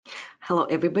Hello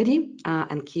everybody,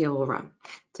 and kia ora.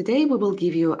 Today we will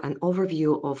give you an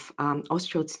overview of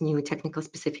Austroad's new technical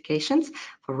specifications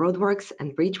for roadworks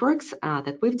and bridgeworks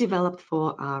that we've developed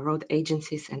for road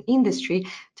agencies and industry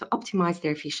to optimize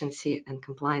their efficiency and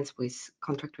compliance with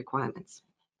contract requirements.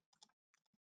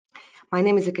 My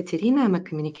name is Ekaterina, I'm a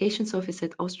communications officer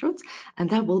at Austroad,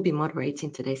 and I will be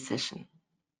moderating today's session.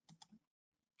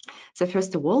 So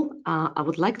first of all, I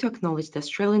would like to acknowledge the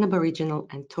Australian Aboriginal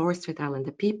and Torres Strait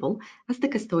Islander people as the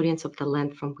custodians of the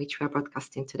land from which we are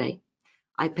broadcasting today.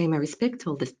 I pay my respect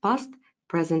to all this past,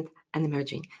 present, and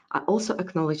emerging. I also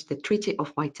acknowledge the Treaty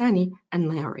of Waitangi and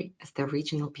Maori as the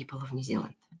original people of New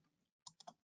Zealand.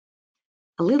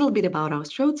 A little bit about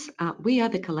Austroads. We are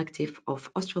the collective of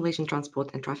Australasian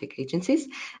transport and traffic agencies,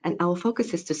 and our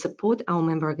focus is to support our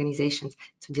member organizations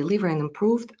to deliver an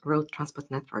improved road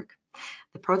transport network.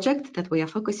 The project that we are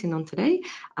focusing on today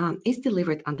is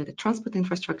delivered under the Transport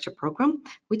Infrastructure Program,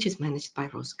 which is managed by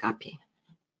Ross Guppy.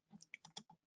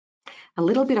 A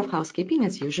little bit of housekeeping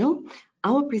as usual.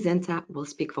 Our presenter will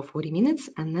speak for 40 minutes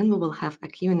and then we will have a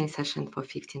Q&A session for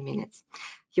 15 minutes.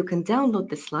 You can download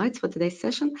the slides for today's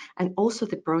session and also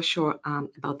the brochure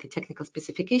about the technical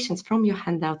specifications from your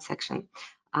handout section,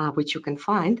 which you can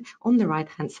find on the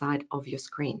right-hand side of your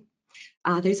screen.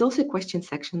 There's also a question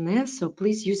section there, so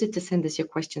please use it to send us your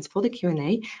questions for the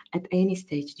Q&A at any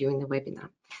stage during the webinar.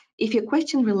 If your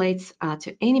question relates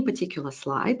to any particular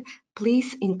slide,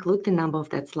 please include the number of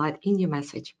that slide in your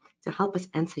message to help us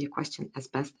answer your question as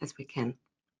best as we can.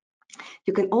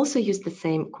 You can also use the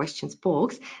same questions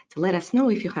box to let us know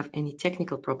if you have any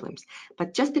technical problems.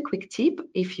 But just a quick tip,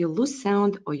 if you lose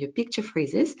sound or your picture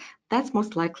freezes, that's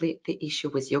most likely the issue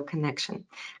with your connection.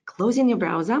 Closing your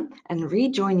browser and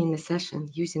rejoining the session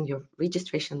using your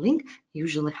registration link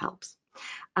usually helps.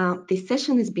 This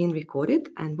session is being recorded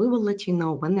and we will let you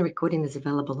know when the recording is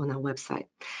available on our website.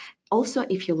 Also,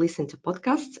 if you listen to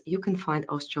podcasts, you can find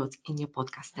Austroad in your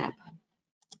podcast app.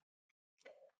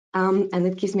 And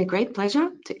it gives me great pleasure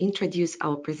to introduce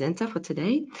our presenter for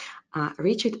today,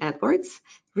 Richard Edwards.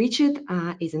 Richard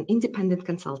is an independent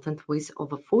consultant with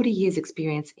over 40 years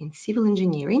experience in civil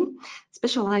engineering,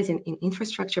 specializing in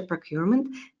infrastructure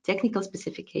procurement, technical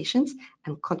specifications,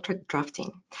 and contract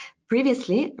drafting.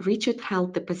 Previously, Richard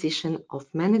held the position of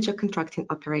Manager Contracting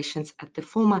Operations at the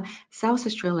former South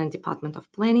Australian Department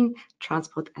of Planning,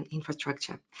 Transport and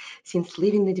Infrastructure. Since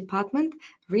leaving the department,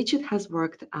 Richard has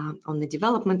worked on the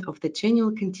development of the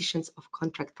general conditions of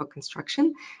contract for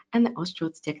construction and the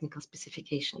Austroad's technical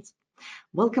specifications.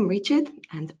 Welcome, Richard,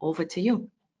 and over to you.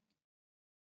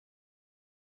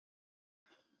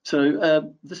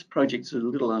 So this project is a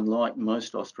little unlike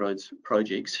most Austroad's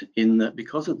projects in that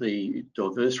because of the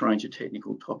diverse range of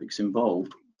technical topics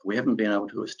involved, we haven't been able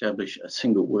to establish a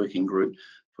single working group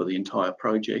for the entire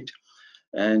project.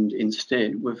 And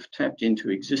instead, we've tapped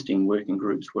into existing working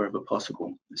groups wherever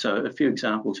possible. So a few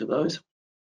examples of those: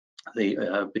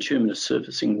 the bituminous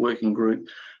surfacing working group,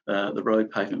 the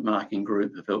road pavement marking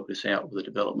group have helped us out with the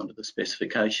development of the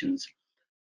specifications.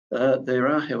 There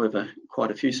are, however,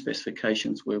 quite a few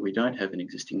specifications where we don't have an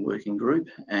existing working group,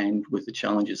 and with the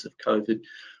challenges of COVID,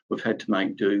 we've had to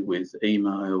make do with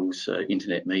emails,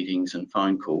 internet meetings and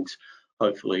phone calls.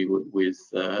 Hopefully with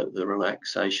the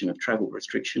relaxation of travel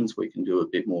restrictions, we can do a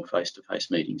bit more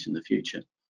face-to-face meetings in the future.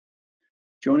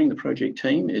 Joining the project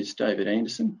team is David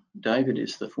Anderson. David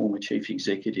is the former Chief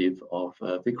Executive of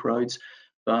Vic Roads,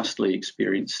 vastly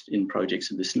experienced in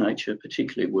projects of this nature,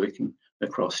 particularly working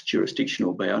across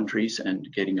jurisdictional boundaries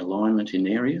and getting alignment in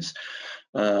areas.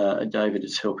 David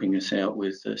is helping us out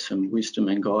with some wisdom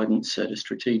and guidance at a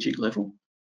strategic level.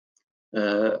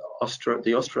 The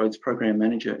Austroad's Program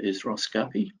Manager is Ross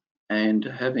Guppy, and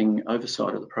having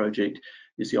oversight of the project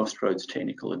is the Austroad's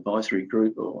Technical Advisory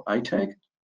Group, or ATAG.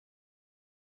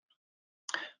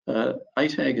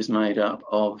 ATAG is made up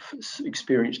of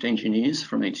experienced engineers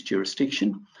from each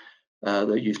jurisdiction.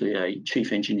 They're usually a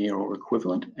chief engineer or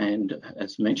equivalent, and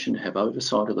as mentioned, have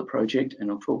oversight of the project, and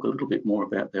I'll talk a little bit more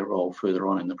about their role further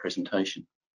on in the presentation.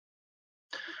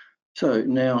 So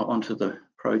now onto the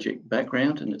project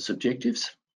background and its objectives.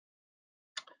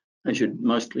 As you'd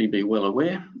mostly be well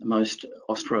aware, most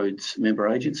Austroad's member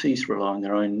agencies rely on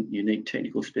their own unique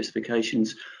technical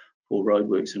specifications for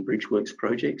roadworks and bridgeworks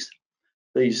projects.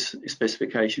 These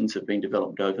specifications have been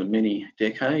developed over many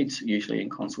decades, usually in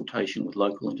consultation with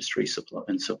local industry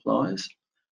and suppliers.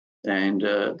 And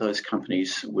those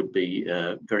companies would be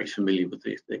very familiar with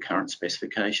their current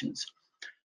specifications.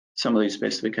 Some of these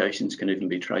specifications can even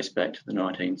be traced back to the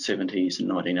 1970s and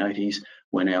 1980s,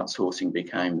 when outsourcing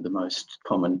became the most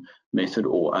common method,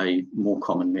 or a more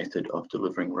common method, of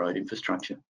delivering road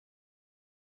infrastructure.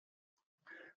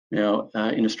 Now,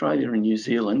 in Australia and New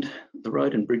Zealand, the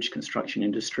road and bridge construction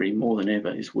industry more than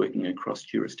ever is working across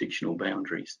jurisdictional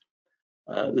boundaries.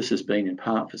 This has been in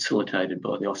part facilitated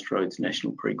by the Austroads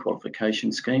National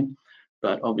Pre-Qualification Scheme,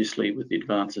 but obviously with the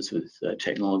advances with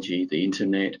technology, the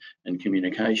internet and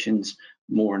communications,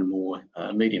 more and more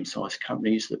medium-sized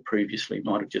companies that previously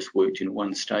might have just worked in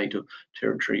one state or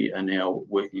territory are now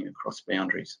working across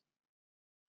boundaries.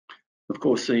 Of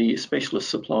course, the specialist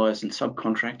suppliers and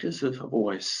subcontractors have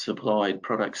always supplied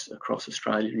products across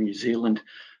Australia and New Zealand.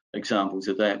 Examples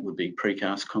of that would be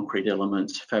precast concrete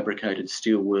elements, fabricated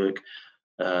steelwork,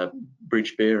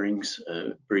 bridge bearings,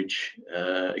 bridge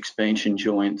expansion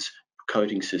joints,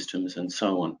 coating systems, and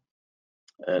so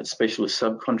on. Specialist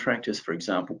subcontractors, for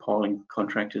example, piling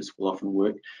contractors, will often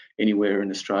work anywhere in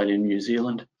Australia and New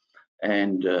Zealand,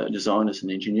 and designers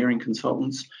and engineering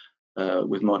consultants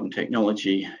with modern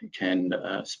technology can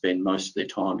spend most of their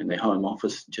time in their home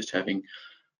office, just having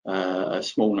a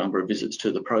small number of visits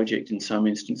to the project in some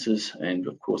instances, and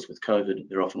of course with COVID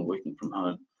they're often working from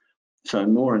home. So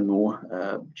more and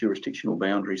more jurisdictional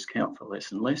boundaries count for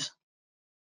less and less.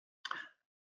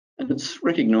 And it's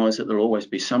recognised that there will always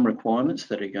be some requirements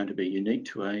that are going to be unique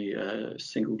to a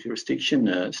single jurisdiction.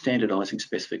 Standardising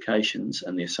specifications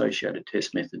and the associated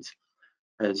test methods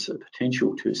has a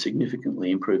potential to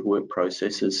significantly improve work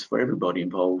processes for everybody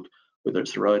involved, whether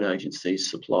it's the road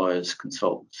agencies, suppliers,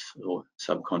 consultants or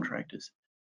subcontractors.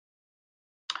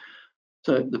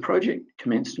 So the project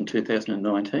commenced in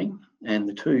 2019, and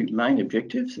the two main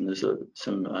objectives, and there's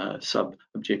some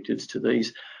sub-objectives to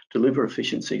these, deliver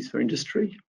efficiencies for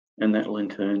industry, and that will in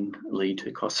turn lead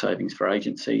to cost savings for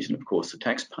agencies and of course the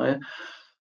taxpayer,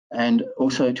 and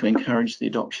also to encourage the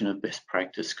adoption of best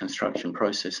practice construction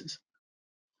processes.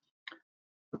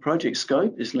 The project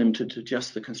scope is limited to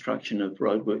just the construction of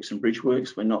roadworks and bridge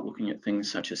works. We're not looking at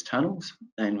things such as tunnels,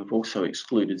 and we've also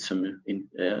excluded some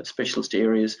specialist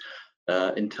areas.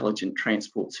 Intelligent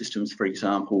transport systems, for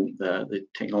example, the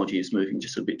technology is moving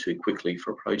just a bit too quickly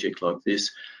for a project like this,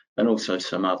 and also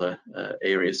some other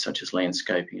areas such as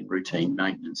landscaping and routine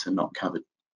maintenance are not covered.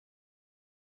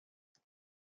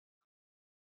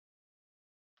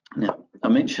 Now, I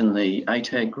mentioned the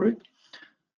ATAG group.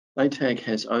 ATAG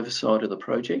has oversight of the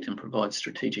project and provides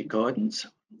strategic guidance.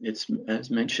 It's, as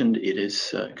mentioned, it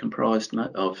is comprised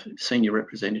of senior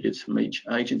representatives from each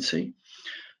agency.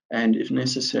 And if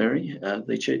necessary,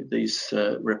 these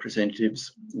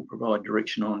representatives will provide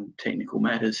direction on technical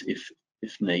matters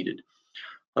if needed.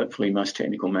 Hopefully most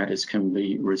technical matters can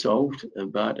be resolved,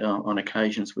 but on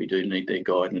occasions we do need their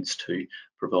guidance to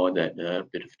provide that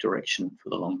bit of direction for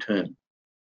the long term.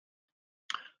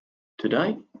 To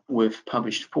date, we've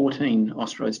published 14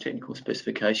 Austroads technical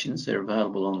specifications. They're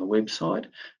available on the website,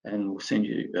 and we'll send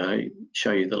you,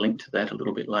 show you the link to that a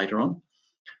little bit later on.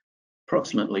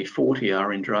 Approximately 40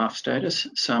 are in draft status.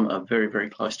 Some are very, very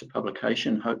close to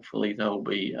publication. Hopefully they'll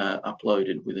be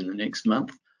uploaded within the next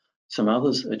month. Some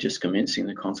others are just commencing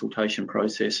the consultation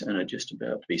process and are just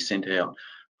about to be sent out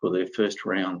for their first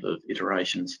round of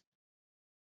iterations.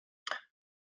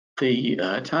 The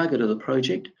target of the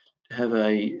project, to have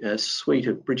a suite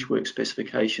of bridgework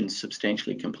specifications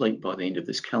substantially complete by the end of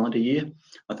this calendar year.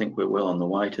 I think we're well on the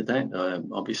way to that.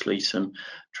 Obviously some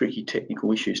tricky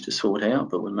technical issues to sort out,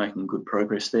 but we're making good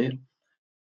progress there.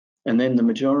 And then the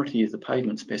majority of the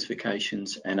pavement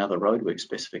specifications and other roadwork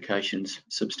specifications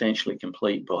substantially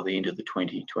complete by the end of the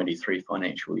 2023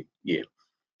 financial year.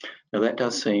 Now that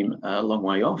does seem a long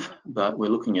way off, but we're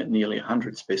looking at nearly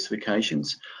 100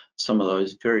 specifications. Some of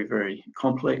those very, very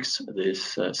complex.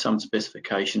 There's some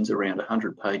specifications around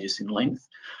 100 pages in length.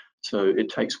 So it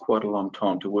takes quite a long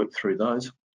time to work through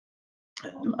those.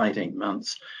 18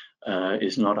 months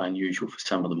is not unusual for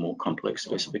some of the more complex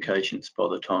specifications by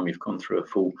the time you've gone through a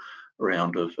full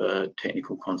round of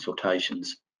technical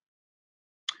consultations.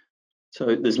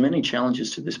 So there's many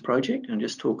challenges to this project, and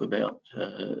just talk about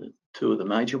two of the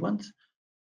major ones.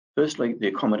 Firstly, the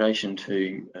accommodation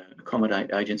to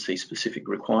accommodate agency-specific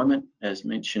requirement. As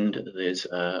mentioned, there's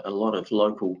a lot of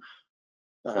local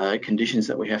conditions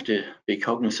that we have to be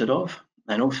cognizant of,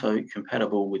 and also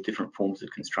compatible with different forms of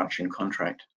construction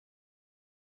contract.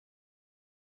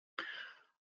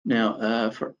 Now,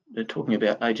 for talking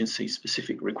about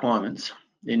agency-specific requirements,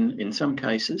 in some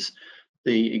cases,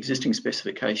 the existing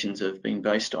specifications have been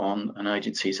based on an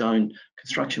agency's own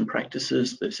construction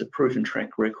practices. There's a proven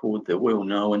track record, they're well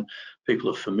known, people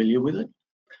are familiar with it.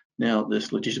 Now,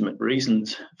 there's legitimate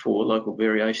reasons for local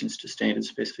variations to standard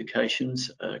specifications,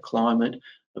 climate,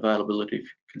 availability of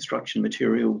construction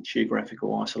material,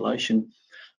 geographical isolation,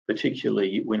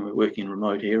 particularly when we're working in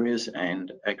remote areas,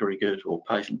 and aggregate or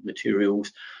pavement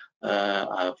materials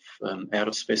out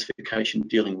of specification,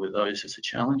 dealing with those is a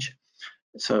challenge.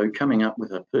 So coming up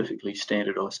with a perfectly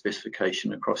standardised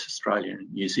specification across Australia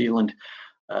and New Zealand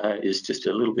is just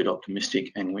a little bit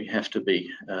optimistic, and we have to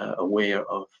be aware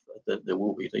of that there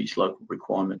will be these local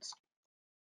requirements.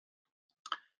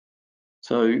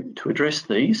 So to address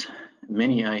these,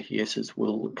 many ATSs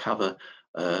will cover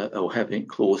or have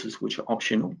clauses which are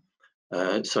optional.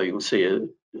 So you'll see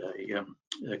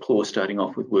a clause starting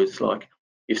off with words like,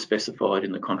 if specified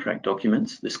in the contract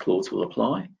documents, this clause will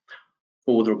apply.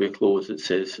 Or there'll be a clause that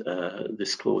says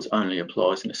this clause only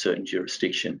applies in a certain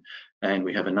jurisdiction. And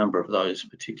we have a number of those,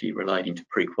 particularly relating to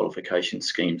pre-qualification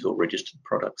schemes or registered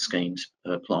product schemes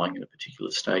applying in a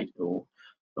particular state or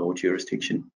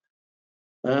jurisdiction.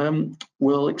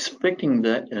 Well, expecting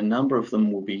that a number of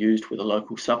them will be used with a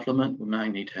local supplement. We may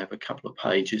need to have a couple of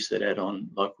pages that add on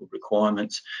local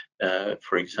requirements.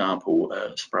 For example,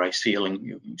 spray sealing,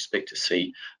 you can expect to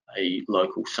see a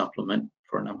local supplement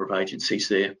for a number of agencies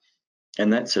there.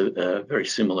 And that's very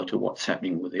similar to what's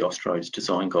happening with the Austroads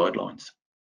design guidelines.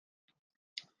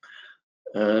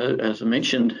 As I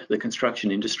mentioned, the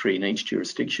construction industry in each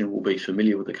jurisdiction will be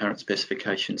familiar with the current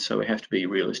specifications, so we have to be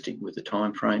realistic with the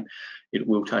time frame. It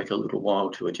will take a little while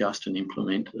to adjust and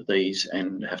implement these,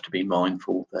 and have to be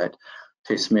mindful that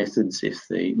test methods, if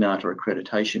the NATA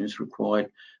accreditation is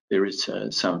required, there is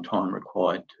some time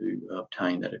required to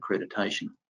obtain that accreditation.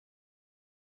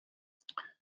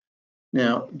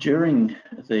 Now, during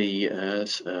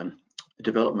the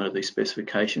development of these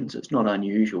specifications, it's not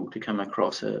unusual to come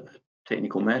across a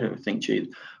technical matter. I think,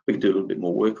 gee, we could do a little bit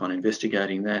more work on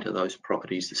investigating that. Are those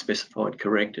properties specified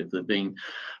correct? Have there been,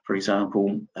 for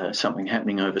example, something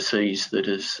happening overseas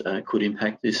that could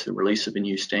impact this, the release of a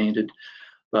new standard?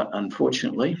 But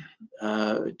unfortunately,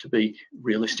 to be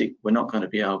realistic, we're not going to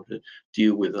be able to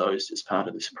deal with those as part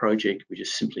of this project. We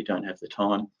just simply don't have the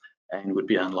time, and would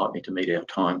be unlikely to meet our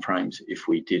timeframes if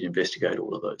we did investigate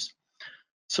all of those.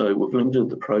 So we've limited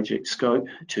the project scope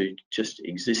to just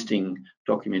existing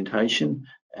documentation,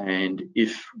 and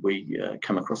if we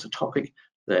come across a topic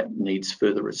that needs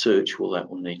further research, well, that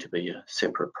will need to be a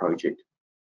separate project.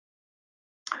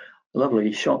 A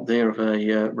lovely shot there of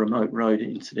a remote road,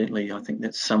 incidentally. I think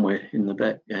that's somewhere in the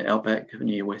back, outback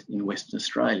near in Western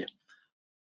Australia.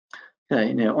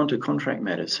 Okay, now onto contract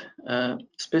matters.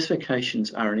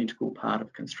 Specifications are an integral part of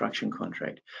a construction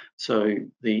contract. So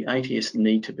the ATS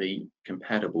need to be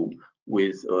compatible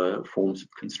with forms of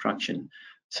construction.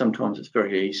 Sometimes it's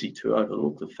very easy to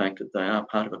overlook the fact that they are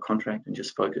part of a contract and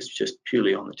just focus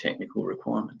purely on the technical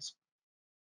requirements.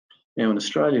 Now in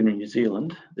Australia and New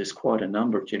Zealand, there's quite a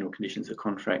number of general conditions of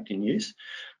contract in use.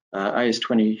 AS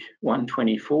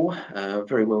 2124,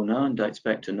 very well known, dates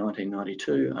back to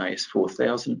 1992. AS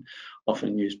 4000,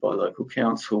 often used by local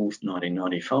councils,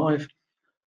 1995.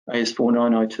 AS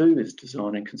 4902 is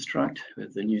design and construct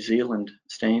with the New Zealand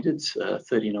standards,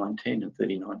 3910 and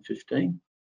 3915.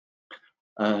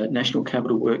 National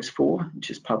Capital Works 4,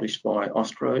 which is published by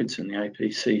Austroads and the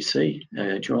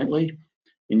APCC jointly.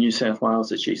 In New South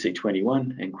Wales, it's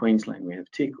GC21, and Queensland we have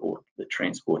TIC, or the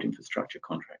Transport Infrastructure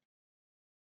Contract.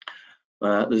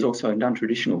 There's also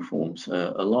non-traditional forms,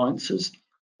 alliances,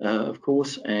 of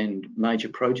course, and major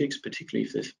projects, particularly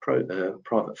if there's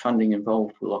private funding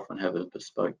involved, will often have a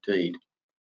bespoke deed.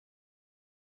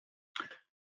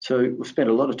 So we've spent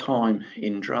a lot of time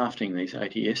in drafting these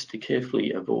ATS to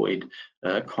carefully avoid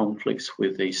conflicts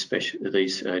with these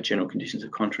general conditions of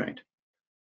contract.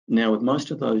 Now, with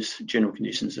most of those general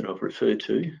conditions that I've referred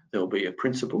to, there'll be a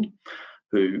principal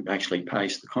who actually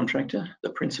pays the contractor.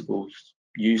 The principal's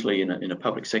usually in a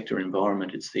public sector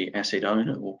environment, it's the asset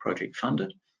owner or project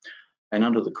funder. And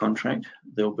under the contract,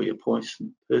 there'll be a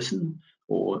person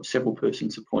or several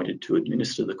persons appointed to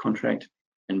administer the contract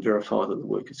and verify that the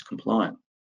work is compliant.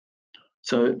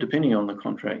 So depending on the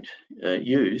contract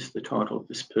used, the title of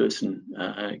this person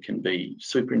can be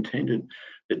superintendent,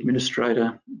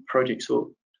 administrator, projects or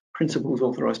principals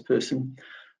authorised person,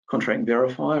 contract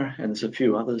verifier, and there's a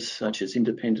few others such as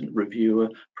independent reviewer,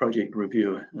 project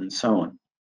reviewer, and so on.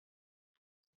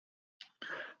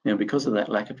 Now, because of that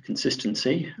lack of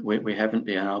consistency, we haven't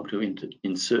been able to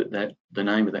insert the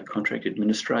name of that contract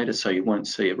administrator, so you won't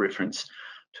see a reference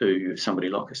to somebody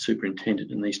like a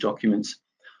superintendent in these documents.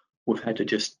 We've had to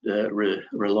just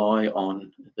rely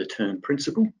on the term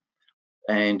principal,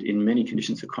 and in many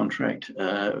conditions of contract,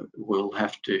 we'll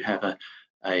have to have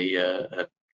a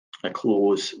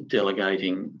clause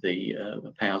delegating the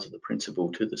powers of the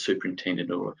principal to the superintendent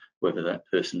or whoever that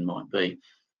person might be.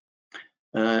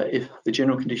 If the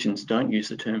general conditions don't use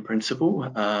the term principal,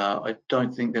 I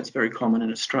don't think that's very common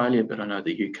in Australia, but I know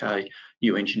the UK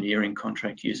new engineering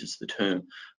contract uses the term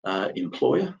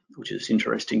employer, which is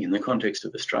interesting in the context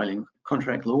of Australian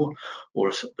contract law, or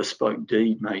a bespoke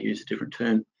deed may use a different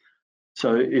term.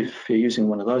 So if you're using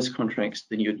one of those contracts,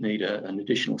 then you'd need an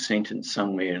additional sentence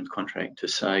somewhere in the contract to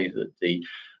say that the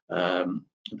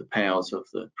powers of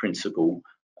the principal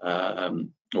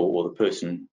or the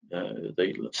person,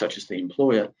 such as the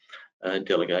employer,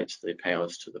 delegates their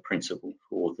powers to the principal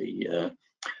for the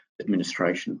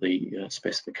administration of the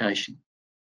specification.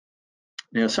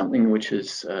 Now, something which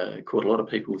has caught a lot of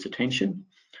people's attention,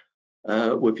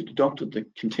 we've adopted the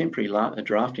contemporary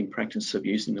drafting practice of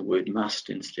using the word must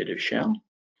instead of shall.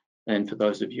 And for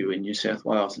those of you in New South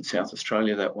Wales and South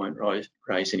Australia, that won't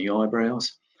raise any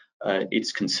eyebrows.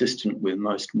 It's consistent with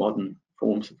most modern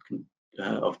forms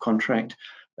of contract.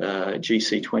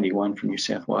 GC21 from New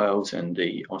South Wales and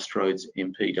the Austroads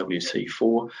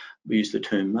MPWC4 use the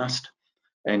term must.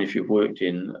 And if you've worked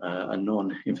in a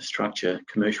non-infrastructure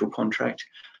commercial contract,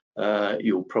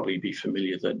 you'll probably be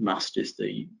familiar that must is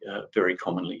the very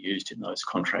commonly used in those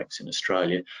contracts in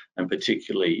Australia, and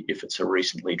particularly if it's a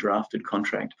recently drafted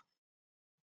contract.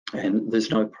 And there's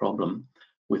no problem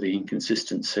with the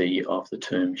inconsistency of the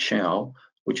term shall,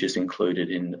 which is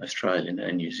included in Australian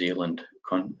and New Zealand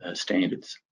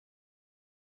standards.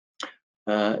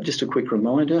 Just a quick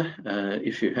reminder,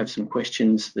 if you have some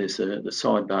questions, there's the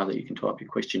sidebar that you can type your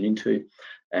question into,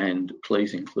 and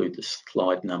please include the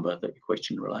slide number that your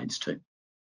question relates to.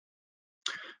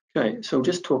 Okay, so we'll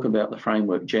just talk about the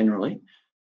framework generally.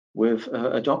 We've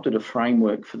adopted a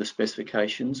framework for the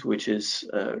specifications, which is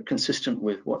consistent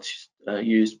with what's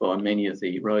used by many of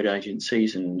the road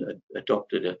agencies, and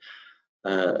adopted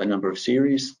a number of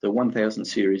series. The 1000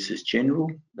 series is general.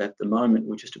 At the moment,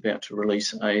 we're just about to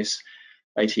release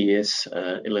ATS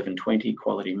 1120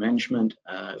 quality management.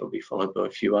 It'll be followed by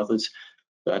a few others,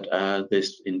 but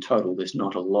in total there's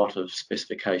not a lot of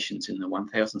specifications in the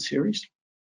 1000 series.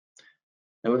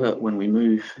 However, when we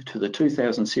move to the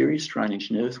 2000 series, drainage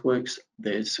and earthworks,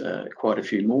 there's quite a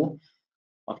few more.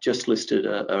 I've just listed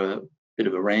a bit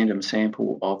of a random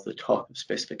sample of the type of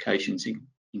specifications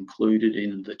included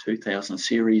in the 2000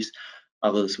 series.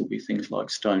 Others will be things like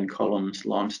stone columns,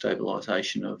 lime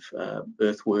stabilisation of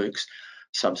earthworks,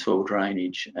 subsoil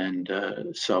drainage, and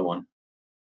so on.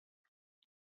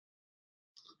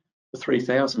 The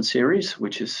 3000 series,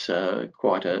 which is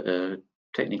quite a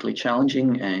technically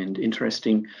challenging and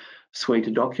interesting suite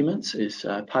of documents, is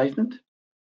pavement.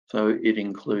 So it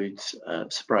includes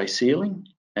spray sealing,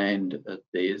 and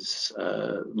there's,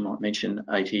 might mention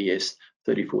ATS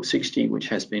 3460, which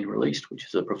has been released, which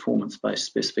is a performance-based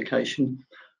specification.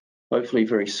 Hopefully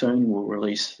very soon we'll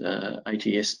release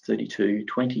ATS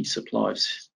 3220, supply of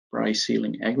spray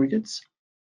sealing aggregates.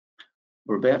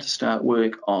 We're about to start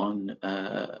work on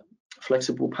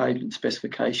flexible pavement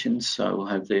specifications, so we'll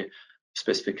have the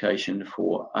specification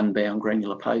for unbound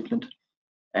granular pavement,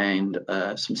 and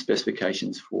some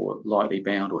specifications for lightly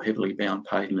bound or heavily bound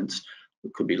pavements.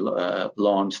 It could be lime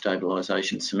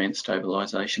stabilisation, cement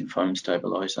stabilisation, foam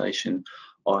stabilisation,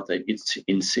 either it's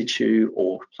in situ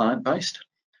or plant-based.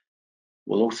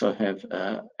 We'll also have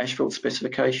asphalt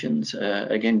specifications.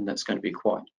 Again, that's going to be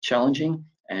quite challenging,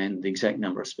 and the exact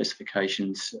number of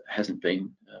specifications hasn't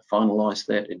been finalised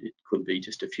yet. It could be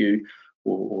just a few,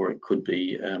 or it could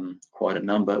be quite a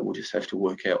number. We'll just have to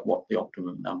work out what the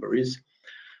optimum number is.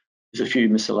 There's a few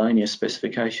miscellaneous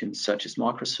specifications such as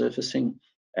microsurfacing,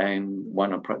 and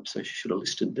one I perhaps I should have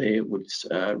listed there was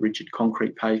rigid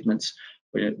concrete pavements,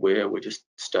 where we're just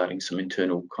starting some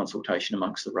internal consultation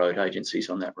amongst the road agencies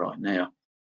on that right now.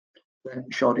 That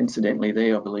shot incidentally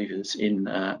there, I believe, is in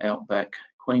outback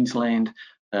Queensland,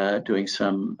 doing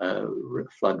some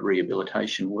flood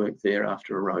rehabilitation work there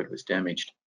after a road was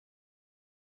damaged.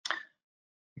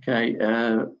 Okay,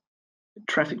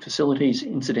 traffic facilities,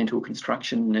 incidental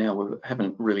construction. Now, we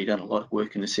haven't really done a lot of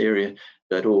work in this area,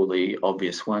 but all the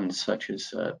obvious ones such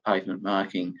as pavement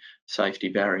marking, safety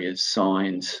barriers,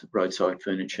 signs, roadside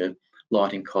furniture,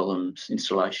 lighting columns,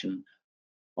 installation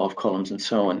of columns, and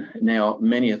so on. Now,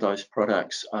 many of those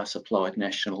products are supplied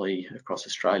nationally across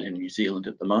Australia and New Zealand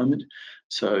at the moment,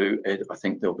 so I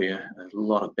think there'll be a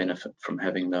lot of benefit from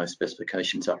having those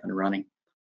specifications up and running.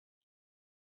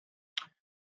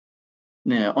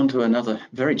 Now, onto another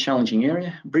very challenging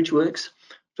area, bridge works.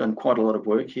 Done quite a lot of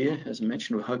work here. As I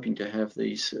mentioned, we're hoping to have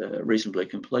these reasonably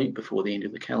complete before the end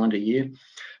of the calendar year,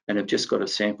 and I've just got a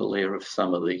sample there of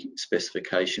some of the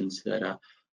specifications that are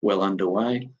well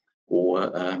underway,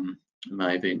 or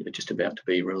maybe just about to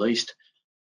be released.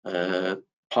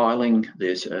 Piling,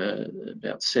 there's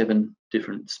about 7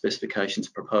 different specifications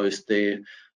proposed there: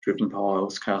 driven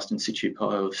piles, cast in situ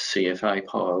piles, CFA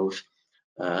piles,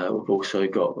 We've also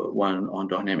got one on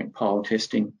dynamic pile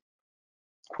testing,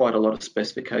 quite a lot of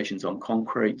specifications on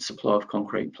concrete, supply of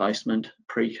concrete placement,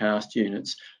 precast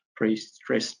units,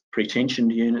 pre-stressed,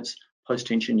 pre-tensioned units,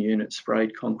 post-tension units,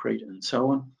 sprayed concrete, and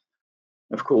so on.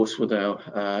 Of course, with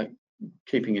our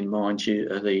keeping in mind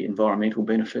the environmental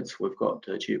benefits, we've got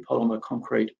geopolymer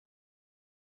concrete,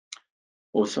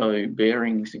 also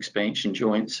bearings, expansion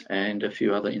joints, and a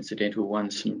few other incidental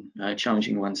ones, some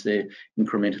challenging ones there,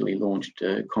 incrementally launched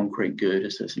concrete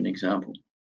girders as an example.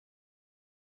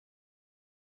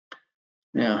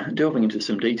 Now, delving into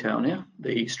some detail now,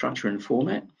 the structure and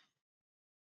format.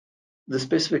 The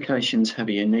specifications have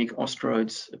a unique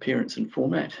Austroads appearance and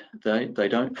format. They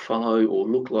don't follow or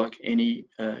look like any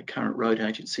current road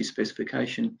agency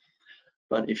specification,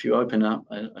 but if you open up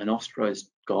an Austroads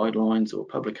guidelines or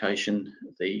publication,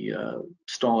 the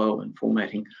style and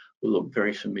formatting will look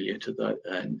very familiar to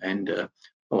that and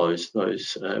follows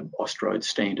those Austroads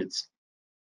standards.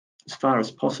 As far as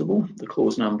possible, the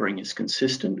clause numbering is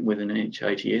consistent within each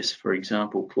ATS. For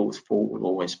example, clause 4 will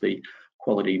always be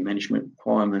quality management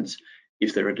requirements.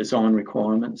 If there are design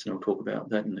requirements, and I'll talk about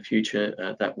that in the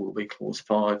future, that will be clause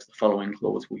 5. The following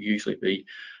clause will usually be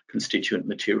constituent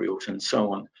materials and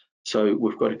so on. So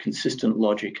we've got a consistent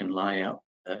logic and layout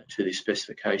to these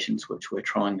specifications, which we're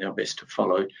trying our best to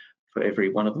follow for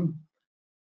every one of them.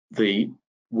 The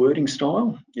wording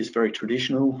style is very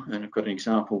traditional, and I've got an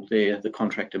example there. The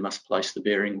contractor must place the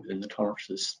bearing within the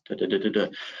tolerances.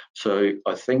 So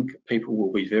I think people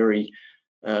will be very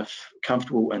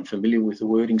comfortable and familiar with the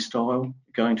wording style,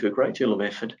 going to a great deal of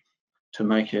effort to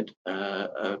make it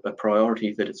a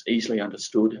priority that it's easily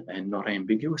understood and not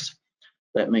ambiguous.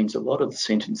 That means a lot of the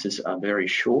sentences are very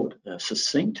short,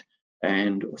 succinct,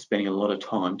 and we're spending a lot of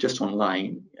time just on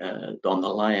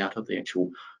the layout of the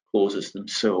actual clauses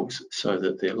themselves so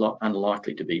that they're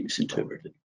unlikely to be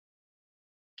misinterpreted.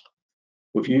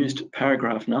 We've used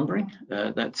paragraph numbering.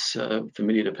 That's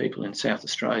familiar to people in South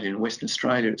Australia and Western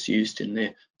Australia. It's used in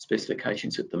their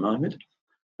specifications at the moment.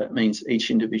 That means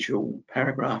each individual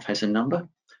paragraph has a number.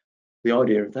 The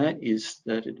idea of that is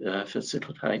that it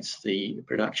facilitates the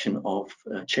production of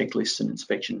checklists and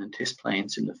inspection and test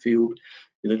plans in the field,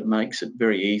 that it makes it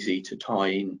very easy to tie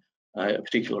in a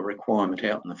particular requirement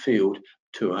out in the field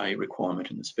to a requirement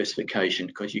in the specification,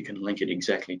 because you can link it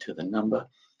exactly to the number.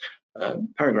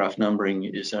 Paragraph numbering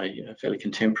is a fairly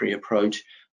contemporary approach,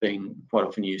 being quite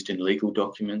often used in legal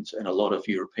documents, and a lot of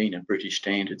European and British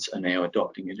standards are now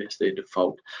adopting it as their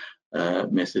default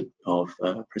method of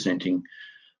presenting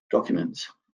documents.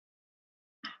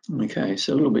 Okay,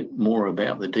 so a little bit more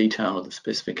about the detail of the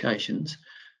specifications.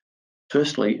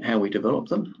 Firstly, how we develop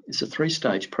them. It's a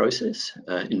 3-stage process,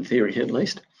 in theory at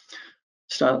least.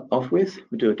 Start off with,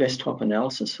 we do a desktop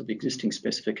analysis of existing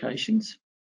specifications,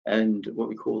 and what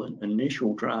we call an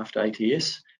initial draft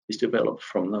ATS is developed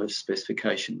from those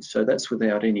specifications. So that's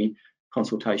without any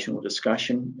consultation or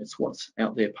discussion. It's what's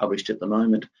out there published at the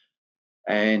moment.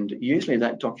 And usually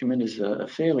that document is a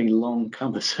fairly long,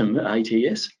 cumbersome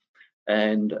ATS.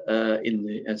 And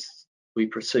as we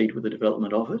proceed with the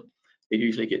development of it, it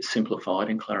usually gets simplified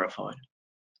and clarified.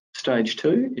 Stage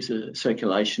 2 is a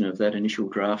circulation of that initial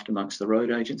draft amongst the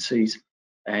road agencies,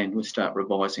 and we'll start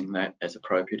revising that as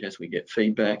appropriate as we get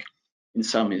feedback. In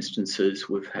some instances,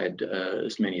 we've had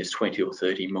as many as 20 or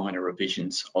 30 minor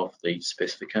revisions of the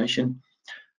specification.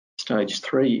 Stage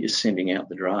 3 is sending out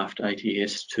the draft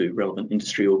ATS to relevant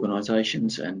industry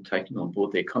organisations and taking on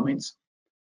board their comments.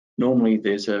 Normally,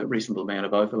 there's a reasonable amount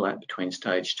of overlap between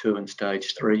Stage 2 and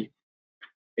Stage 3.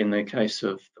 In the case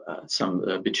of some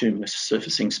bituminous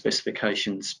surfacing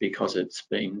specifications, because it's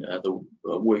been the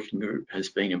working group has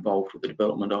been involved with the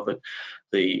development of it,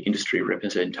 the industry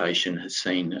representation has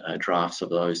seen drafts of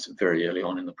those very early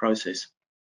on in the process.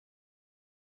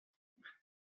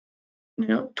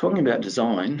 Now, talking about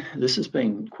design, this has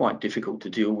been quite difficult to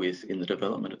deal with in the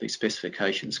development of these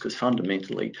specifications, because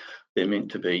fundamentally they're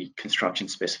meant to be construction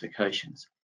specifications.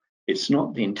 It's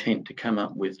not the intent to come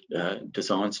up with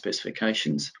design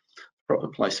specifications. The proper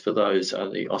place for those are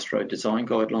the Austroad design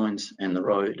guidelines and the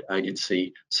road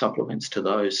agency supplements to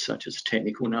those, such as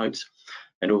technical notes.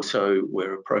 And also,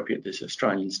 where appropriate, there's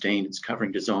Australian standards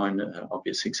covering design.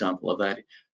 Obvious example of that,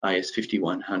 AS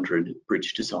 5100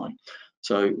 bridge design.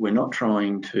 So we're not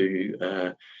trying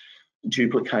to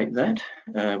duplicate that.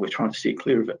 We're trying to steer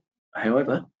clear of it.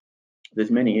 However,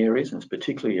 there's many areas, and it's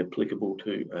particularly applicable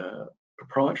to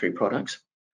proprietary products,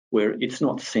 where it's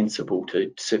not sensible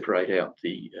to separate out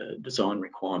the design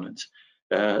requirements.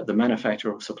 The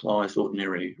manufacturer or supplier is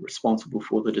ordinarily responsible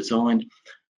for the design,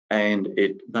 and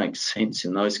it makes sense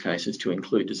in those cases to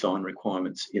include design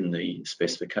requirements in the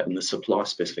supply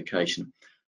specification,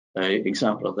 An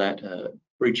example of that,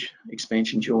 bridge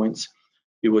expansion joints.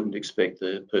 You wouldn't expect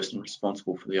the person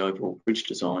responsible for the overall bridge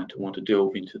design to want to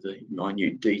delve into the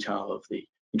minute detail of the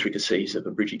intricacies of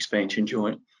a bridge expansion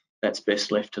joint. That's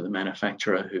best left to the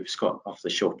manufacturer who's got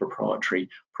off-the-shelf proprietary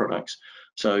products.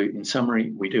 So in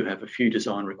summary, we do have a few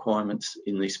design requirements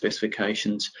in these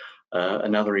specifications.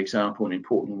 Another example, an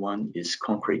important one, is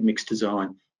concrete mix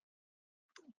design,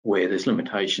 where there's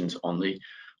limitations on the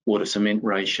water cement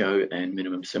ratio and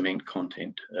minimum cement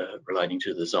content relating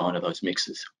to the design of those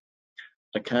mixes.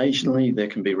 Occasionally, there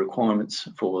can be requirements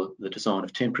for the design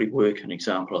of temporary work. An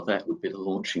example of that would be the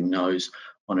launching nose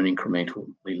on an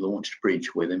incrementally launched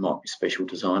bridge, where there might be special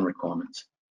design requirements.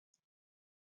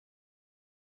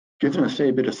 Given a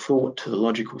fair bit of thought to the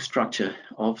logical structure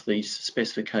of these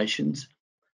specifications,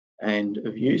 and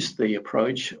have used the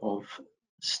approach of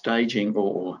staging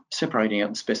or separating out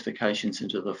the specifications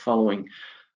into the following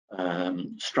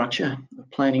structure: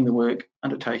 planning the work,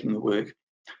 undertaking the work,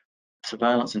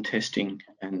 surveillance and testing,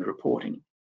 and reporting.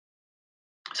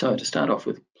 So to start off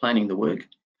with planning the work,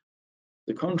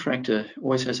 the contractor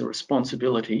always has a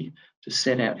responsibility to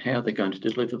set out how they're going to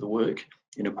deliver the work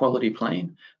in a quality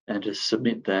plan and to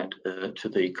submit that to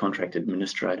the contract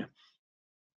administrator.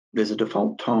 There's a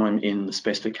default time in the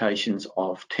specifications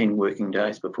of 10 working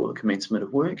days before the commencement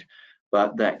of work,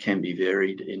 but that can be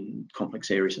varied. In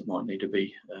complex areas it might need to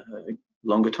be a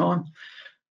longer time.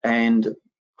 And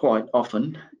quite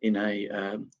often in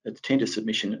a tender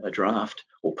submission, a draft,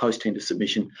 or post-tender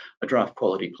submission, a draft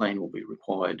quality plan will be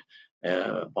required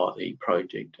by the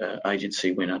project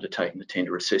agency when undertaking the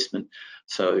tender assessment.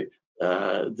 So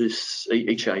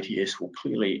each ATS will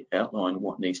clearly outline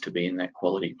what needs to be in that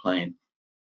quality plan.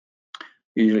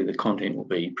 Usually the content will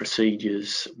be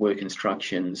procedures, work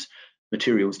instructions,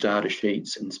 materials data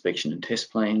sheets, inspection and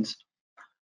test plans.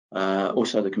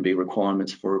 Also, there can be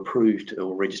requirements for approved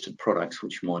or registered products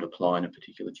which might apply in a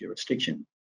particular jurisdiction.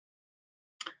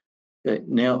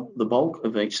 Now, the bulk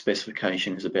of each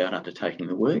specification is about undertaking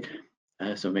the work.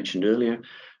 As I mentioned earlier,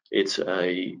 it's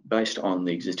based on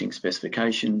the existing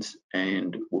specifications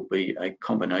and will be a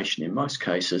combination in most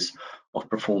cases of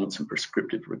performance and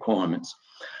prescriptive requirements.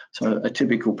 So a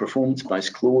typical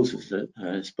performance-based clause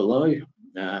is below.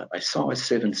 A size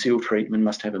 7 seal treatment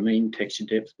must have a mean texture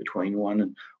depth between 1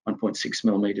 and 1.6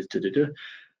 millimeters.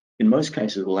 In most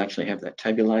cases, we'll actually have that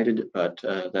tabulated, but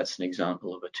that's an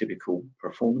example of a typical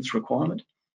performance requirement.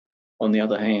 On the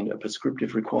other hand, a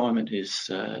prescriptive requirement is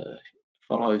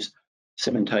follows: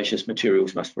 cementitious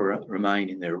materials must remain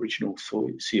in their original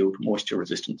sealed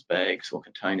moisture-resistant bags or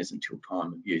containers until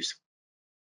time of use.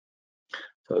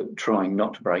 So trying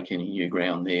not to break any new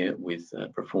ground there with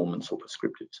performance or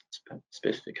prescriptive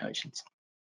specifications.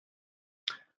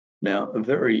 Now,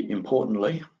 very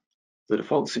importantly, the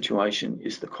default situation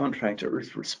is the contractor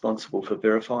is responsible for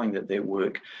verifying that their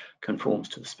work conforms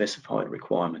to the specified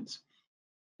requirements.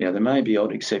 Now, there may be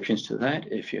odd exceptions to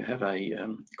that. If you have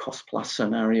a cost plus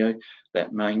scenario,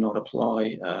 that may not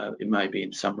apply. It may be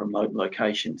in some remote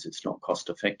locations, it's not cost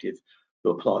effective to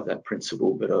apply that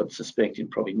principle, but I'd suspect in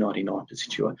probably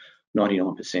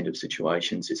 99% of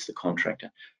situations, it's the contractor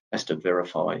has to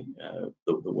verify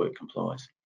the work complies.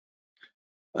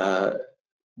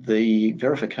 The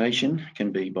verification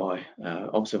can be by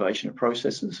observation of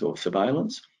processes or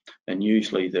surveillance, and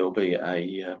usually there will be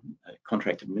a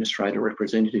contract administrator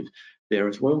representative there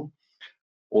as well,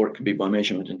 or it can be by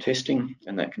measurement and testing,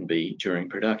 and that can be during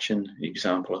production. The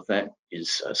example of that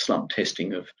is slump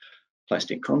testing of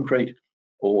plastic concrete,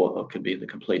 or it could be the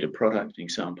completed product. An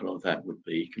example of that would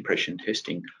be compression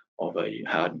testing of a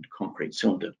hardened concrete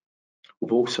cylinder.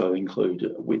 We've also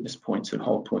included witness points and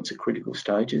hold points at critical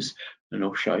stages, and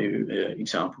I'll show you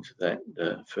examples of that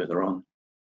further on.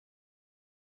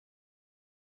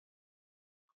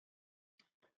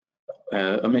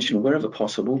 I mentioned wherever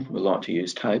possible, we like to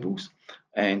use tables,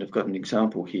 and I've got an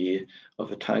example here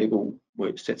of a table where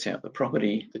it sets out the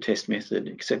property, the test method,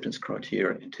 acceptance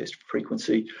criteria, and test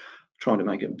frequency, trying to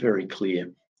make it very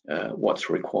clear what's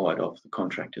required of the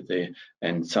contractor there,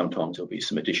 and sometimes there'll be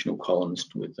some additional columns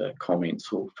with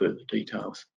comments or further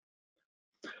details.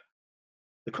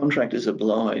 The contractor is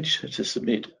obliged to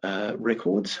submit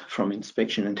records from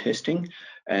inspection and testing,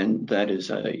 and that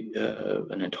is an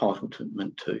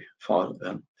entitlement to file.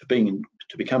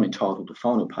 To become entitled to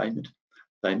final payment,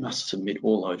 they must submit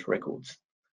all those records.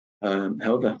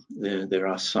 However, there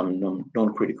are some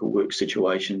non-critical work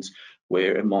situations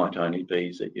where it might only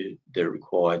be that they're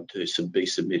required to be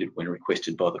submitted when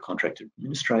requested by the contract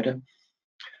administrator.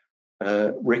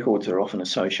 Records are often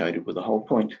associated with a hold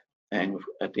point, and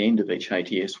at the end of each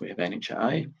ATS we have Annexure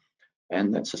A,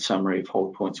 and that's a summary of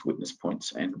hold points, witness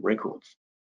points, and records.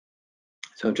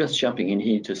 So just jumping in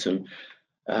here to some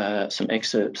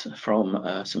excerpts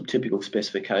from some typical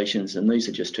specifications, and these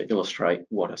are just to illustrate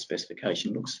what a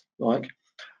specification looks like.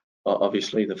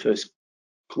 Obviously, the first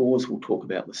clause will talk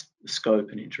about the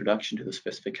scope and introduction to the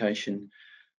specification.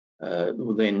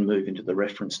 We'll then move into the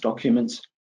reference documents.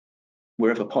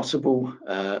 Wherever possible,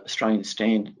 Australian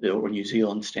standard or New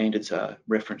Zealand standards are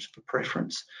reference for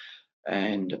preference.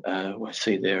 And I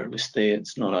see there a list there.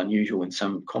 It's not unusual in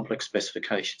some complex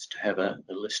specifications to have a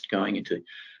list going into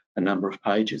a number of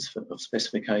pages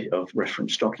of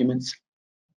reference documents.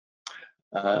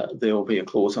 There will be a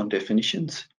clause on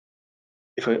definitions.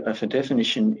 If a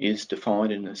definition is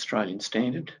defined in an Australian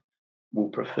standard, we'll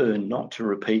prefer not to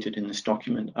repeat it in this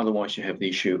document. Otherwise, you have the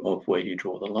issue of where you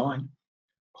draw the line.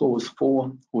 Clause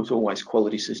 4 was always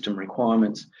quality system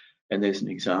requirements, and there's an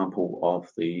example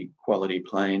of the quality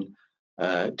plan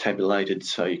tabulated,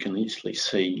 so you can easily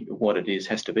see what it is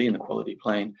has to be in the quality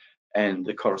plan and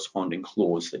the corresponding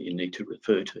clause that you need to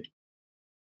refer to.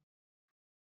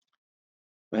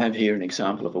 We have here an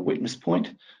example of a witness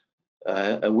point.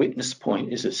 A witness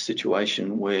point is a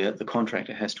situation where the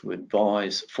contractor has to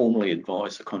formally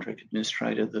advise the contract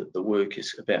administrator that the work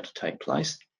is about to take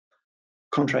place.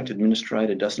 Contract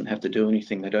administrator doesn't have to do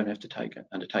anything. They don't have to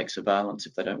undertake surveillance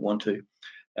if they don't want to,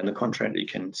 and the contractor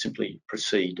can simply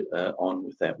proceed on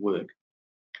with that work.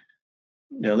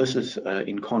 Now, this is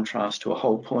in contrast to a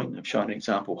hold point. I've shown an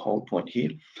example hold point here,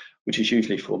 which is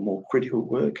usually for more critical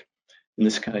work. In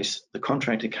this case, the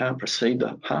contractor can't proceed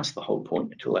past the hold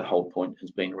point until that hold point has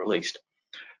been released.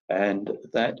 And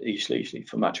that is usually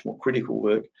for much more critical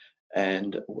work,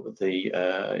 and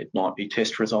it might be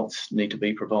test results need to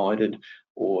be provided,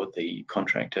 or the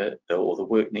contractor or the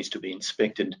work needs to be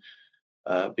inspected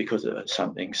because of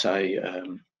something, say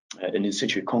an in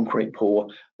situ concrete pour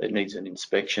that needs an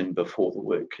inspection before the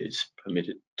work is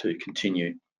permitted to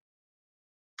continue.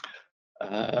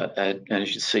 And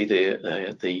as you see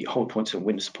there, the hold points and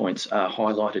witness points are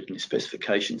highlighted in the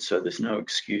specification, so there's no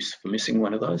excuse for missing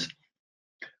one of those.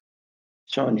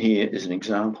 Shown here is an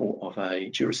example of a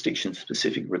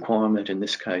jurisdiction-specific requirement, in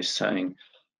this case saying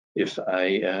if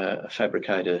a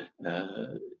fabricator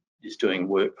is doing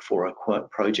work for a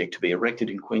project to be erected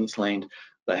in Queensland,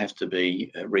 they have to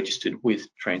be registered with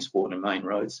Transport and Main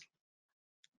Roads.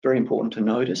 Very important to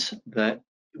notice that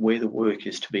where the work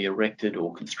is to be erected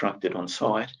or constructed on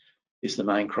site is the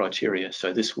main criteria.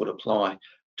 So this would apply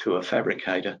to a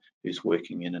fabricator who's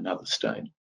working in another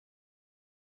state.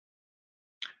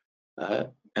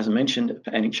 As I mentioned,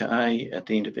 Annexure A at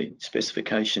the end of the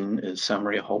specification is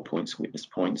summary of hold points, witness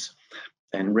points,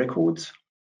 and records.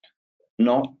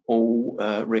 Not all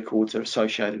records are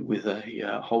associated with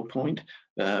a hold point.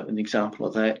 An example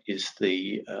of that is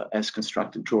the as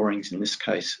constructed drawings. In this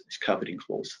case, is covered in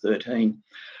clause 13.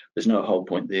 There's no hold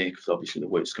point there because obviously the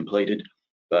work's completed,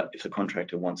 but if the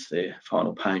contractor wants their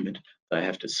final payment, they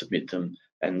have to submit them,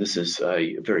 and this is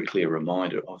a very clear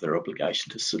reminder of their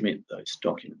obligation to submit those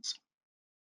documents.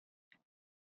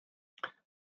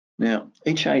 Now,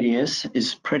 each ADS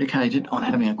is predicated on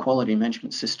having a quality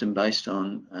management system based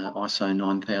on ISO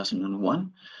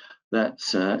 9001.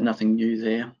 That's nothing new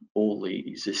there. All the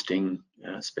existing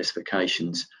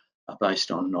specifications are based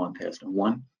on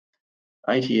 9001.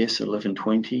 ATS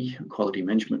 1120, quality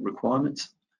management requirements.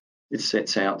 It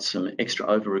sets out some extra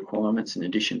over requirements in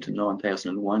addition to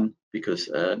 9001, because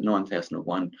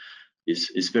 9001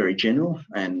 is very general,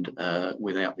 and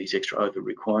without these extra over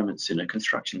requirements in a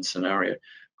construction scenario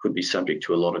could be subject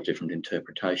to a lot of different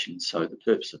interpretations. So the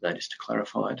purpose of that is to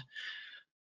clarify it.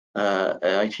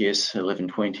 ATS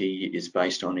 1120 is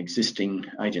based on existing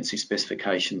agency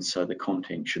specifications, so the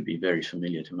content should be very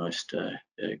familiar to most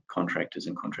contractors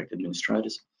and contract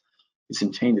administrators. It's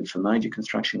intended for major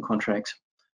construction contracts.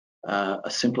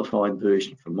 A simplified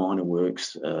version for minor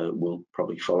works will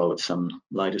probably follow at some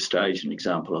later stage. An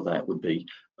example of that would be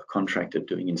a contractor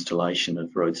doing installation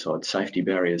of roadside safety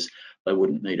barriers. They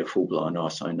wouldn't need a full-blown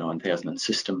ISO 9001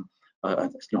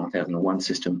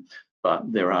 system,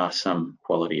 but there are some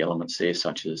quality elements there,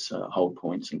 such as hold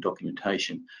points and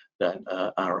documentation, that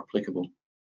are applicable.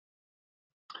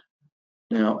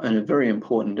 Now, and a very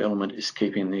important element is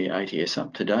keeping the ATS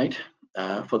up to date.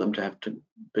 For them to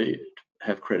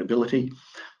have credibility,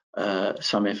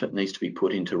 some effort needs to be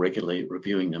put into regularly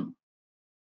reviewing them.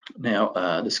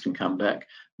 Now, this can come back,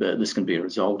 this can be a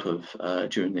result of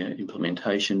during their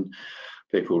implementation,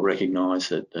 people recognise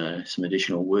that some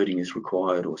additional wording is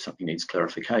required or something needs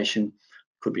clarification.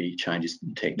 Could be changes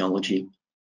in technology.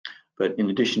 But in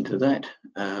addition to that,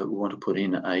 we want to put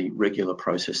in a regular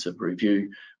process of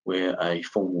review where a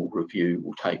formal review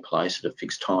will take place at a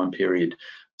fixed time period,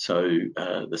 So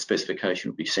the specification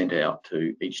will be sent out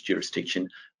to each jurisdiction,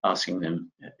 asking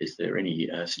them, is there any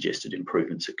suggested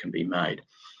improvements that can be made?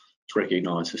 To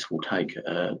recognise this will take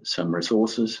some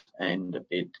resources, and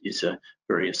it is a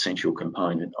very essential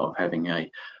component of having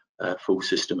a full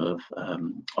system of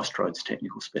Austroads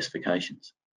technical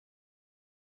specifications.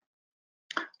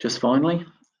 Just finally,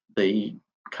 the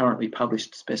currently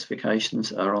published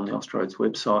specifications are on the Austroads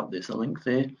website. There's a link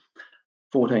there.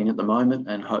 14 at the moment,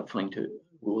 and hopefully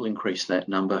we'll increase that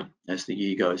number as the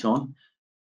year goes on.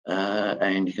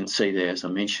 And you can see there, as I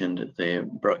mentioned, they're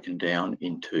broken down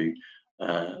into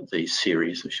these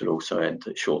series. We should also add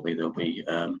that shortly there'll be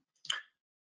the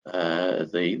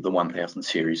 1000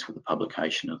 series for the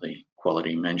publication of the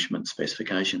quality management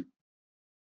specification.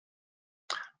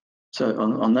 So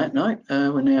on that note,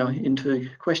 we're now into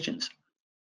questions.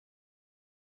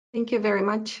 Thank you very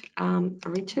much,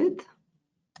 Richard.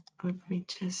 Let me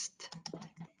just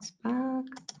take this back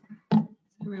so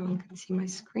everyone can see my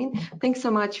screen. Thanks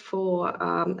so much for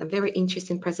a very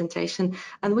interesting presentation.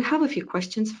 And we have a few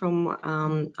questions from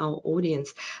our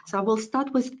audience. So I will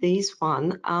start with this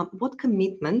one. What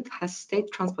commitment has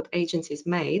state transport agencies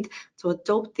made to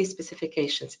adopt these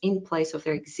specifications in place of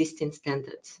their existing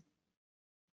standards?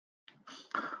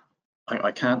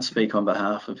 I can't speak on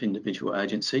behalf of individual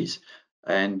agencies,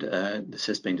 and this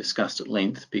has been discussed at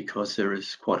length because there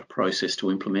is quite a process to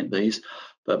implement these.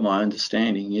 But my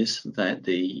understanding is that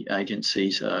the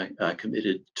agencies are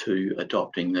committed to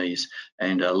adopting these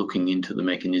and are looking into the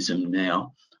mechanism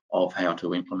now of how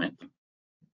to implement them.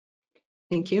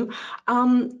 Thank you.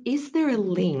 Is there a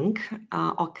link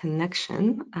or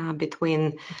connection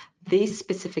between these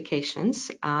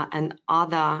specifications and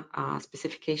other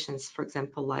specifications, for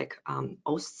example, like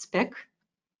AustSpec?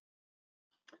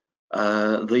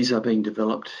 These are being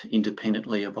developed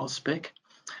independently of AustSpec.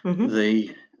 Mm-hmm.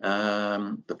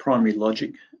 The primary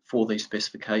logic for the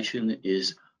specification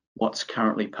is what's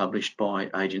currently published by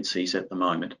agencies at the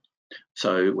moment.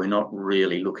 So we're not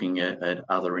really looking at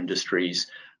other industries.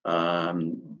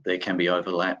 There can be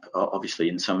overlap. Obviously,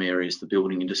 in some areas, the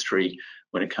building industry,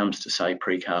 when it comes to, say,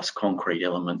 precast concrete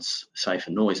elements, say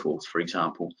for noise walls, for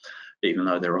example, even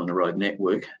though they're on the road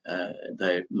network,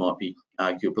 they might be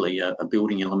arguably a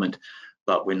building element,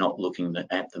 but we're not looking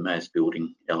at them as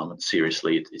building elements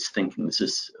seriously. It's thinking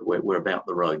we're about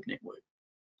the road network.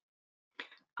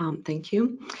 Thank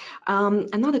you.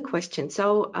 Another question.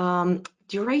 So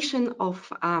duration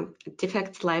of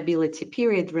defects liability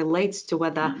period relates to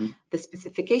whether mm-hmm. the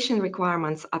specification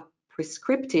requirements are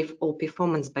prescriptive or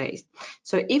performance-based.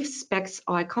 So if specs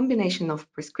are a combination of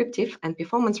prescriptive and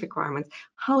performance requirements,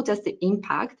 how does that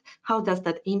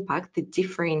impact the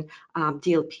differing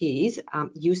DLPs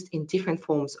used in different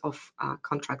forms of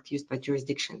contract used by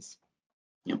jurisdictions?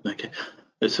 Yep, okay.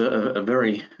 It's a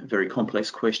very, very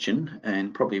complex question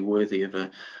and probably worthy of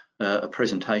a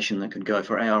presentation that could go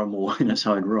for an hour or more in its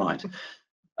own right.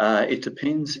 It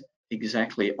depends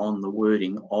exactly on the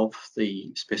wording of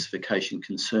the specification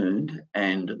concerned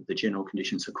and the general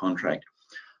conditions of contract.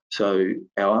 So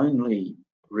our only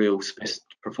real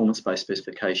performance-based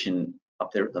specification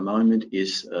up there at the moment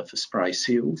is for spray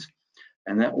seals,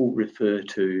 and that will refer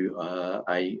to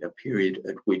a period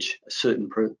at which a certain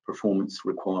performance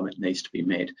requirement needs to be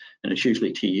met, and it's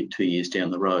usually 2 years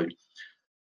down the road.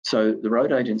 So the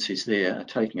road agencies there are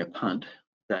taking a punt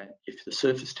that if the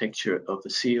surface texture of the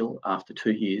seal after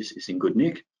 2 years is in good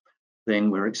nick,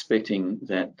 then we're expecting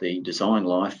that the design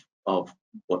life of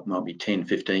what might be 10,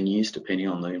 15 years, depending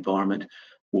on the environment,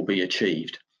 will be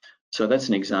achieved. So that's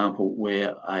an example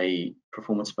where a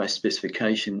performance-based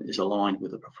specification is aligned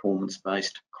with a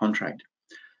performance-based contract.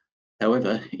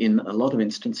 However, in a lot of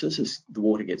instances, as the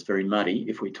water gets very muddy,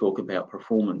 if we talk about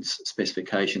performance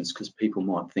specifications, because people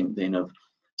might think then of,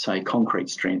 say, concrete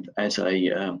strength as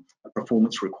a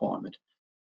performance requirement.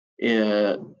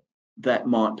 That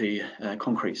might be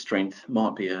concrete strength,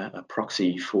 might be a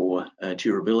proxy for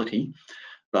durability,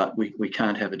 but we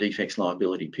can't have a defects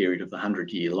liability period of the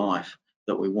 100-year life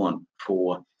that we want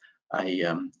for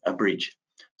a bridge.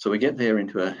 So we get there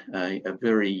into a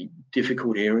very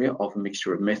difficult area of a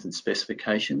mixture of method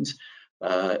specifications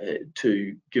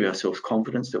to give ourselves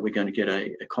confidence that we're going to get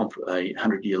a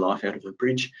 100-year life out of a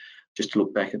bridge. Just to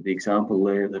look back at the example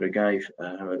there that I gave,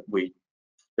 we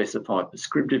specified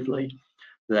prescriptively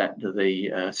that the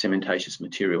cementatious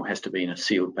material has to be in a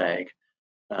sealed bag.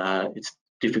 It's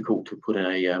difficult to put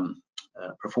a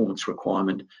performance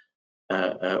requirement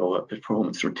or a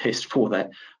performance test for that.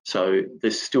 So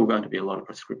there's still going to be a lot of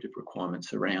prescriptive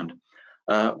requirements around.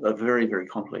 A very, very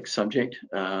complex subject,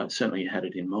 certainly had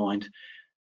it in mind.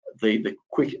 The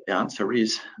quick answer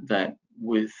is that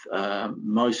with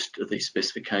most of these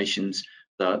specifications,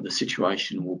 the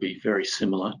situation will be very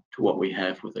similar to what we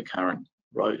have with the current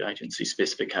road agency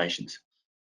specifications.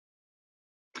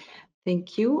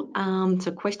 Thank you.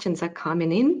 So questions are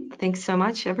coming in. Thanks so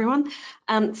much, everyone.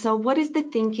 So what is the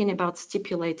thinking about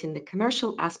stipulating the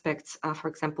commercial aspects, for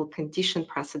example, condition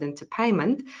precedent to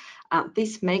payment?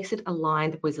 This makes it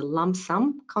aligned with a lump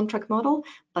sum contract model,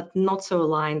 but not so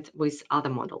aligned with other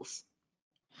models.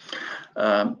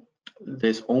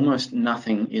 There's almost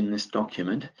nothing in this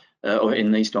document or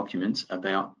in these documents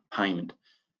about payment.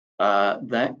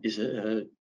 That is a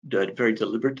very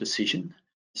deliberate decision,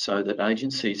 so that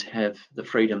agencies have the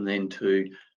freedom then to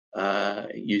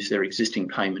use their existing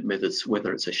payment methods,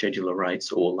 whether it's a scheduler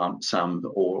rates or lump sum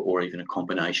or even a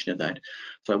combination of that.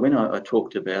 So when I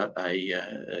talked about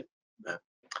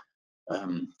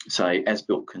say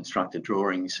as-built constructed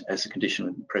drawings as a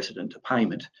condition precedent to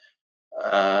payment,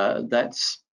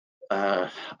 that's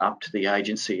up to the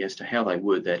agency as to how they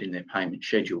word that in their payment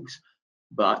schedules.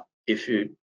 But if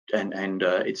you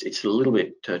it's a little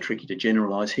bit tricky to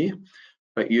generalise here.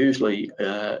 But usually,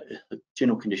 the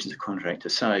general conditions of contract to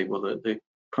say, well, the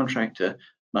contractor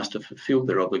must have fulfilled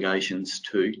their obligations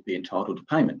to be entitled to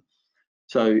payment.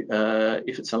 So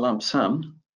if it's a lump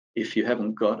sum, if you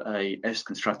haven't got as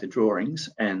constructed drawings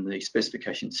and the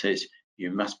specification says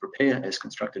you must prepare as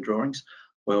constructed drawings,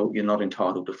 well, you're not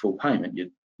entitled to full payment.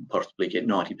 You possibly get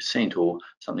 90% or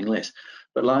something less.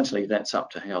 But largely, that's up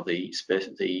to how the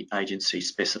agency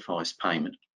specifies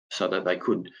payment, so that they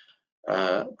could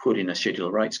put in a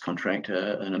scheduler rates contract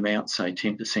an amount, say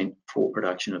 10% for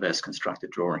production of as constructed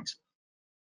drawings.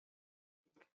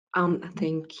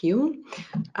 Thank you.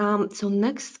 So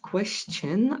next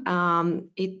question,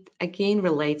 it again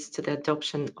relates to the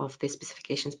adoption of the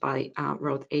specifications by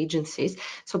road agencies.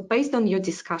 So based on your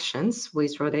discussions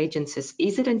with road agencies,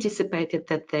 is it anticipated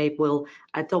that they will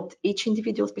adopt each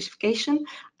individual specification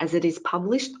as it is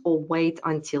published, or wait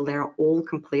until they're all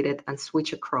completed and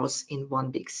switch across in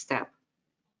one big step?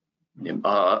 Yeah,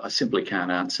 I simply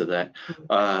can't answer that.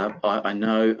 I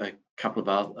know a couple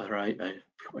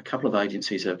of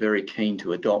agencies are very keen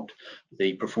to adopt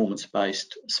the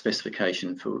performance-based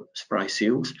specification for spray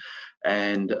seals,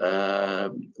 and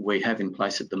we have in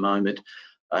place at the moment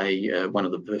one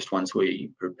of the first ones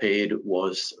we prepared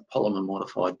was polymer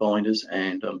modified binders,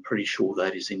 and I'm pretty sure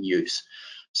that is in use.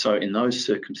 So in those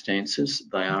circumstances,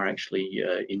 they are actually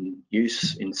in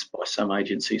use by some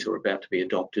agencies or about to be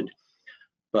adopted.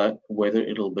 But whether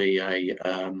it'll be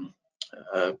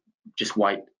just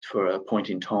wait for a point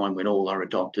in time when all are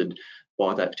adopted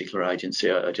by that particular agency,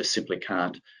 I just simply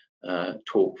can't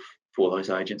talk for those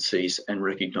agencies, and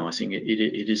recognising it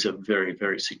is a very,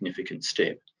 very significant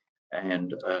step,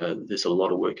 and there's a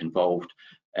lot of work involved,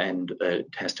 and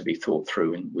it has to be thought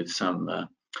through with some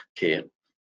care.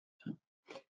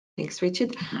 Thanks,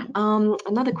 Richard.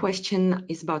 Another question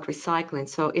is about recycling.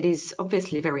 So it is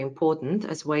obviously very important,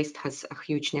 as waste has a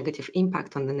huge negative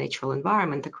impact on the natural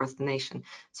environment across the nation.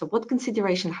 So what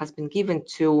consideration has been given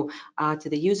to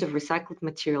the use of recycled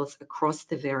materials across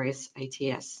the various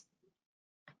ATS?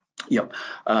 Yep,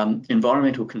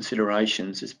 environmental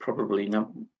considerations is probably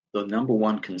the number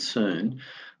one concern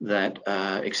that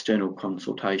external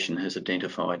consultation has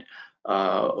identified.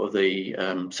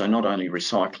 So not only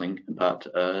recycling, but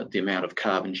the amount of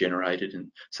carbon generated,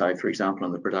 and say, for example,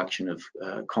 on the production of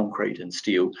concrete and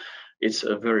steel, it's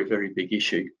a very, very big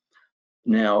issue.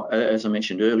 Now, as I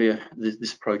mentioned earlier,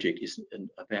 this project is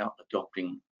about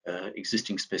adopting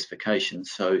existing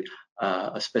specifications. So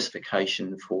a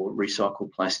specification for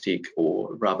recycled plastic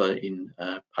or rubber in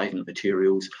pavement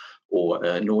materials or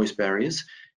noise barriers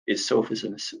itself is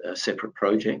a separate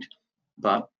project,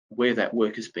 but where that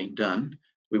work has been done,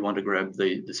 we want to grab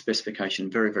the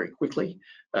specification very, very quickly.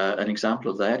 An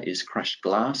example of that is crushed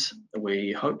glass.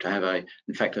 We hope to have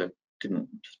in fact, I didn't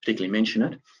particularly mention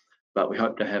it, but we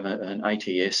hope to have an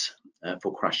ATS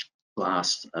for crushed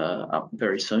glass up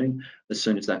very soon as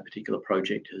that particular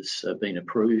project has been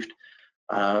approved.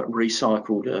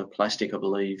 Recycled plastic, I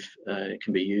believe,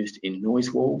 can be used in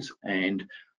noise walls, and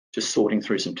just sorting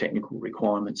through some technical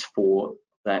requirements for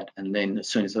that, and then as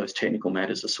soon as those technical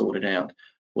matters are sorted out,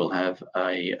 we'll have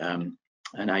an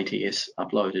ATS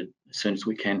uploaded as soon as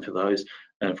we can for those.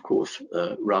 And of course,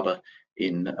 rubber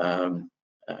in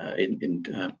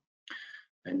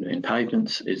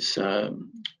pavements is a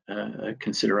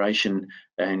consideration,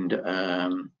 and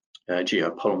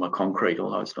geopolymer concrete,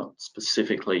 although it's not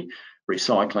specifically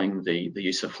recycling, the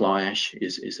use of fly ash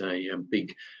is a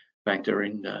big factor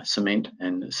in cement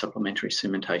and supplementary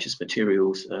cementatious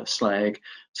materials, slag.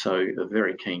 So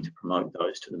very keen to promote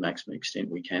those to the maximum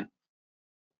extent we can.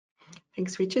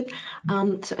 Thanks, Richard.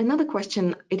 So another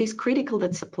question, it is critical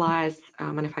that suppliers,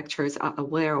 manufacturers are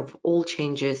aware of all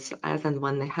changes as and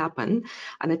when they happen.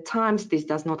 And at times this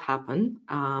does not happen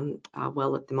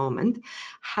well at the moment.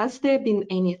 Has there been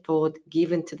any thought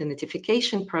given to the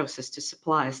notification process to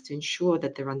suppliers to ensure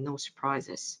that there are no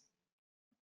surprises?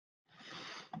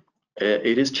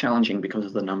 It is challenging because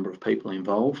of the number of people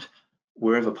involved.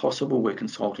 Wherever possible, we're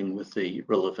consulting with the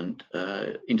relevant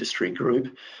industry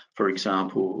group. For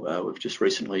example, we've just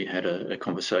recently had a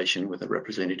conversation with a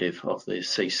representative of the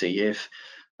CCF.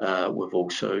 We've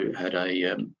also had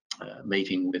a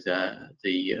meeting with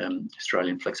the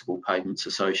Australian Flexible Pavements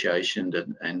Association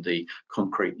and the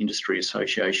Concrete Industry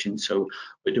Association. So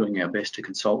we're doing our best to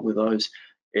consult with those.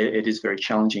 It is very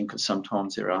challenging because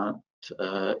sometimes there aren't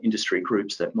industry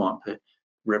groups that might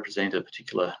represent a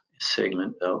particular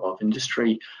segment of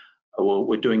industry. Well,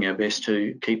 we're doing our best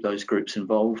to keep those groups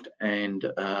involved, and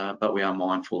but we are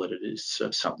mindful that it is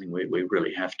something we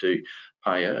really have to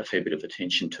pay a fair bit of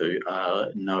attention to.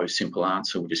 No simple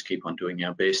answer. We'll just keep on doing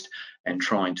our best and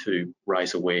trying to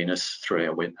raise awareness through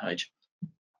our webpage.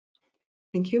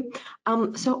 Thank you.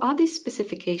 So are these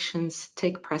specifications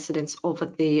take precedence over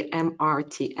the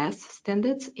MRTS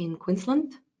standards in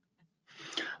Queensland?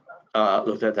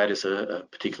 Look, that is a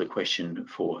particular question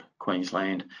for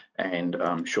Queensland, and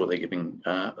I'm sure they're giving,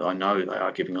 I know they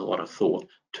are giving a lot of thought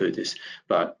to this,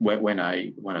 but when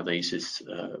one of these is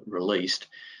released,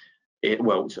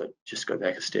 so just go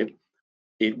back a step,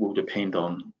 it will depend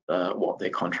on what their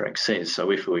contract says.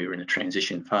 So if we're in a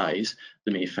transition phase,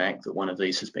 the mere fact that one of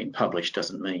these has been published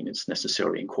doesn't mean it's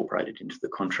necessarily incorporated into the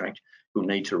contract. You'll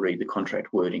need to read the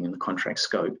contract wording and the contract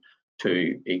scope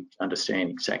to understand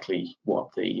exactly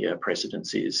what the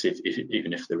precedence is,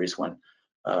 even if there is one.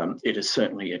 It is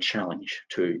certainly a challenge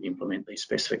to implement these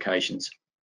specifications.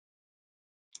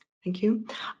 Thank you.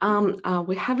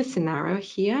 We have a scenario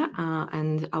here,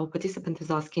 and our participant is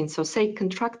asking, so say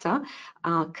contractor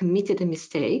committed a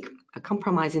mistake,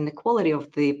 compromising the quality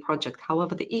of the project.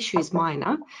 However, the issue is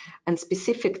minor and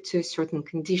specific to certain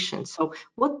conditions. So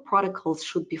what protocols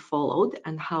should be followed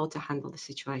and how to handle the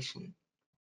situation?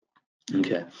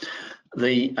 Okay.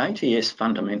 The ATS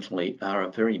fundamentally are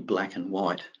a very black and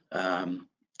white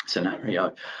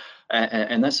scenario,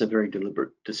 and that's a very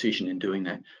deliberate decision in doing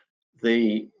that.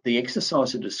 The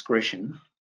exercise of discretion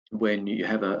when you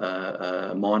have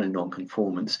a minor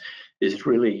non-conformance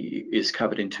is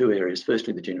covered in two areas.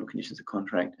 Firstly, the general conditions of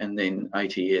contract, and then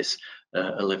ATS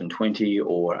 1120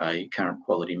 or a current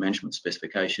quality management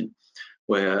specification,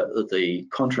 where the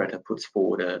contractor puts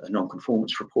forward a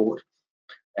non-conformance report.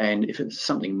 And if it's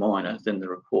something minor, then the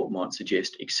report might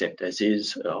suggest accept as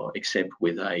is, or accept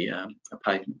with a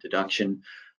pavement deduction,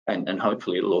 and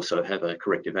hopefully it'll also have a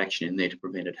corrective action in there to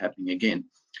prevent it happening again.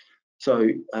 So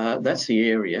that's the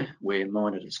area where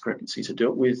minor discrepancies are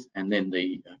dealt with, and then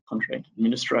the contract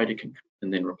administrator can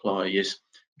then reply, yes,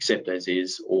 accept as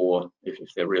is, or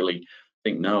if they really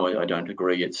think, no, I don't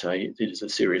agree, it is a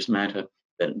serious matter,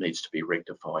 that it needs to be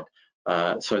rectified.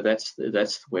 So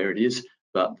that's where it is.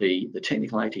 But the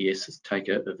technical ATS take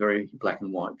a very black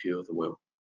and white view of the world.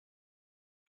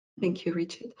 Thank you,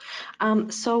 Richard.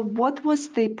 So what was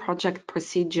the project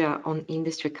procedure on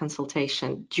industry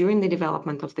consultation during the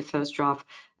development of the first draft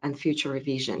and future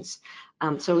revisions?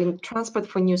 So in Transport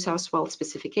for New South Wales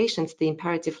specifications, the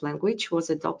imperative language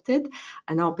was adopted,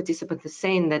 and our participant is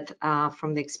saying that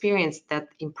from the experience that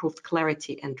improved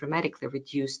clarity and dramatically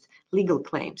reduced legal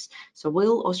claims. So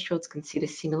will Austroads consider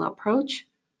similar approach?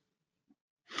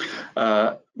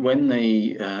 When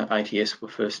the ATS were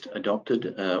first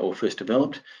adopted or first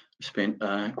developed, we spent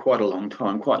quite a long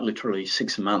time, quite literally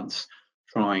 6 months,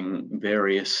 trying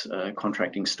various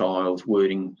contracting styles,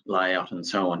 wording, layout, and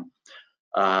so on.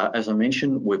 As I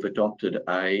mentioned, we've adopted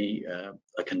a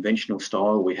conventional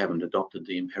style. We haven't adopted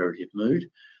the imperative mood.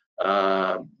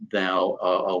 Now,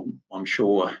 I'm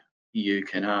sure you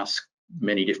can ask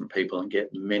many different people and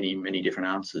get many different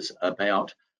answers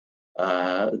about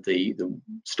the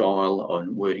style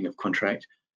and wording of contract.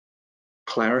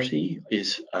 Clarity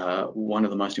is one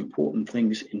of the most important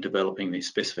things in developing these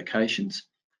specifications,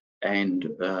 and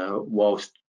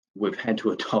whilst we've had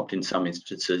to adopt in some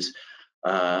instances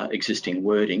existing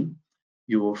wording,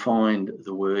 you will find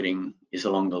the wording is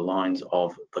along the lines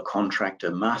of the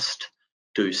contractor must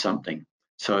do something.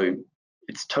 So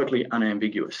it's totally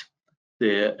unambiguous.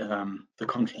 The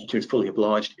contractor is fully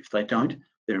obliged. If they don't,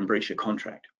 they're in breach of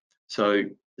contract. So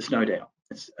there's no doubt,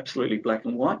 it's absolutely black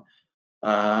and white.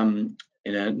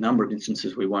 In a number of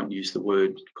instances, we won't use the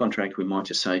word contract. We might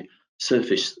just say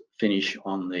surface finish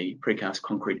on the precast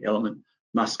concrete element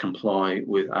must comply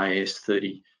with AS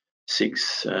 30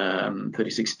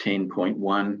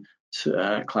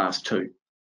 3610.1 Class 2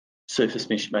 surface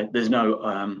mesh. There's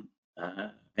no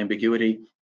ambiguity.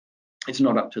 It's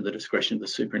not up to the discretion of the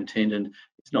superintendent.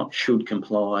 It's not should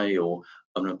comply or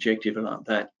an objective like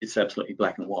that. It's absolutely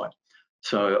black and white.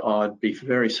 So I'd be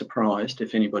very surprised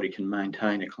if anybody can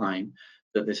maintain a claim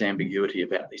that there's ambiguity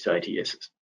about these ATSs.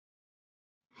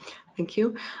 Thank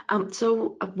you.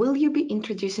 So will you be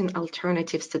introducing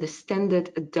alternatives to the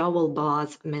standard double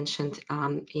bars mentioned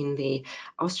in the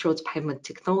Austroads Pavement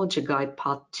Technology Guide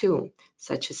Part 2,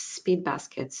 such as speed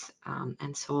baskets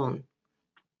and so on?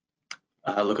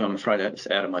 Look, I'm afraid that's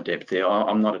out of my depth there.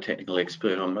 I'm not a technical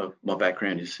expert. My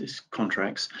background is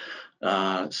contracts,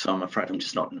 so I'm afraid I'm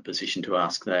just not in a position to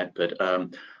ask that. But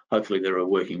hopefully there are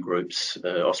working groups,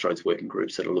 Austroads working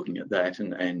groups, that are looking at that.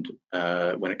 And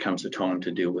when it comes to time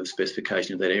to deal with the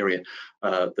specification of that area,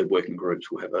 the working groups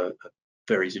will have a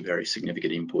very, very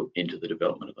significant input into the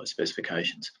development of those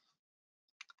specifications.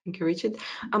 Thank you, Richard.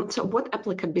 So what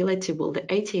applicability will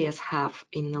the ATS have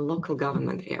in the local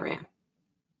government area?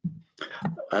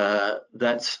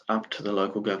 That's up to the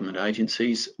local government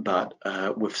agencies, but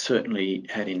we've certainly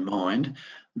had in mind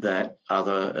that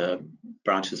other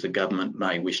branches of government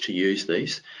may wish to use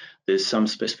these. There's some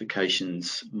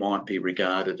specifications might be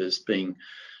regarded as being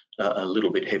a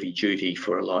little bit heavy duty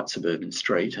for a light suburban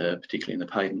street, particularly in the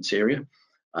pavements area.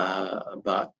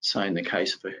 But say in the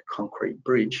case of a concrete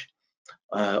bridge,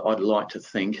 I'd like to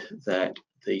think that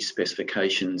these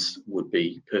specifications would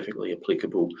be perfectly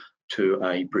applicable to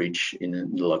a bridge in the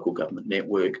local government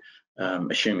network,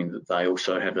 assuming that they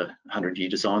also have a 100-year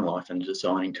design life and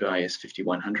designing to AS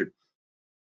 5100.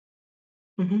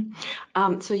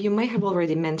 So you may have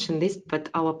already mentioned this, but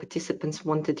our participants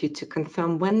wanted you to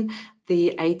confirm when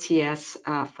the ATS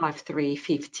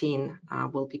 5315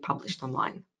 will be published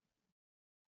online.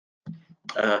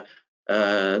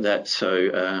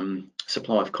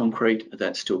 Supply of concrete,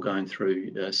 that's still going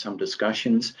through some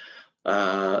discussions.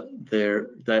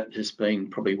 That has been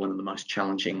probably one of the most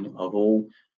challenging of all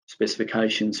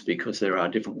specifications, because there are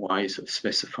different ways of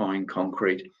specifying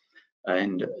concrete,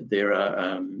 and there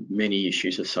are many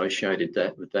issues associated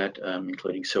with that,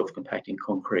 including self-compacting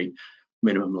concrete,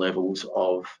 minimum levels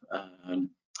of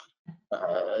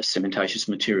cementatious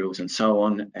materials and so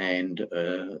on, and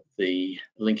the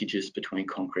linkages between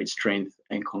concrete strength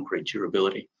and concrete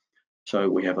durability. So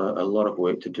we have a lot of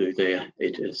work to do there.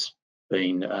 It has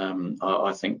been,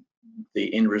 I think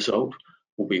the end result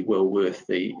will be well worth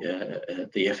the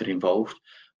effort involved,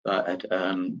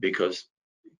 because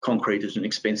concrete is an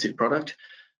expensive product.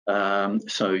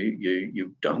 So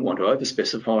you don't want to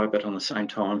over-specify, but on the same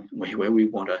time, where we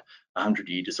want a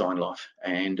 100-year design life,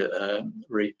 and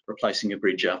replacing a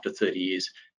bridge after 30 years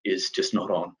is just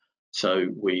not on. So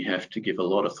we have to give a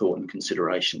lot of thought and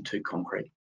consideration to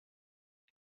concrete.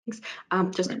 Thanks.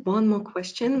 Just one more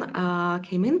question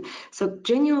came in. So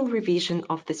general revision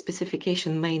of the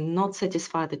specification may not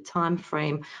satisfy the time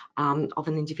frame of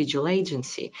an individual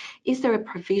agency. Is there a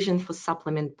provision for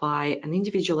supplement by an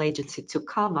individual agency to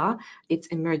cover its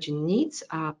emerging needs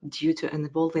due to an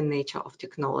evolving nature of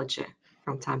technology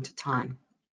from time to time?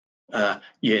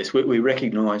 Yes, we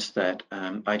recognise that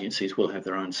agencies will have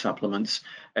their own supplements,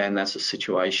 and that's a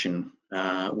situation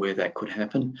where that could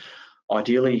happen.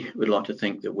 Ideally, we'd like to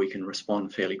think that we can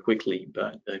respond fairly quickly,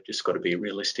 but they've just got to be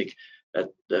realistic at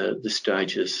the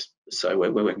stages. So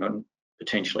we're working on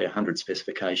potentially 100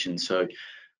 specifications, so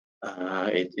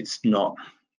it's not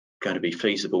going to be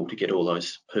feasible to get all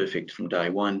those perfect from day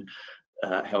one.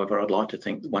 However, I'd like to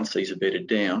think that once these are bedded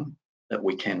down, that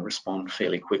we can respond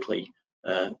fairly quickly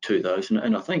to those.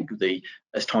 And I think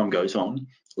as time goes on,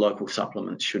 local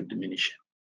supplements should diminish.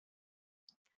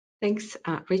 Thanks,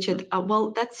 Richard.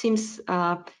 Well, that seems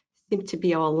to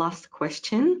be our last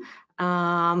question.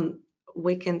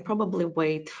 We can probably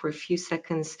wait for a few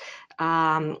seconds.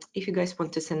 If you guys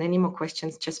want to send any more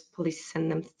questions, just please send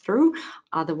them through.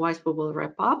 Otherwise, we will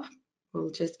wrap up.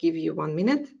 We'll just give you 1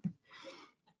 minute.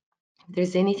 If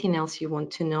there's anything else you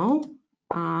want to know,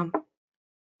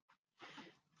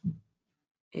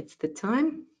 it's the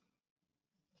time.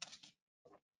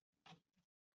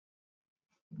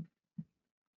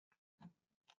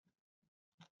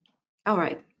 All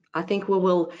right, I think we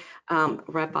will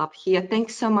wrap up here.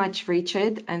 Thanks so much,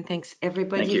 Richard, and thanks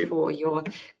everybody for your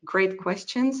great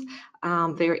questions.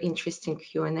 Very interesting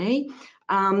Q&A.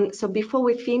 So before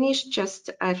we finish,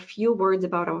 just a few words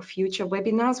about our future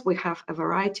webinars. We have a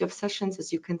variety of sessions,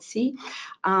 as you can see.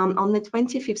 On the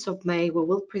 25th of May, we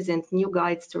will present new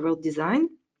guides to road design.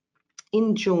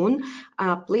 In June,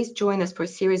 please join us for a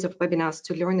series of webinars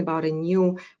to learn about a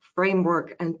new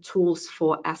framework and tools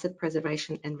for asset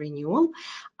preservation and renewal.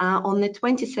 On the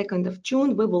 22nd of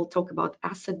June, we will talk about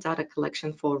asset data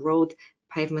collection for road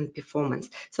pavement performance.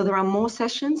 So there are more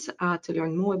sessions. To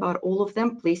learn more about all of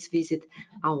them, please visit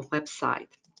our website.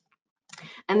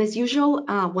 And as usual,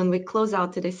 when we close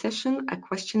out today's session, a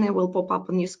questionnaire will pop up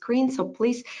on your screen. So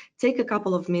please take a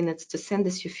couple of minutes to send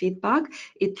us your feedback.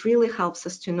 It really helps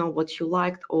us to know what you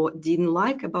liked or didn't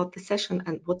like about the session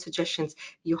and what suggestions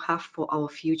you have for our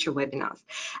future webinars.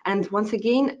 And once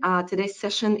again, today's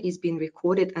session is being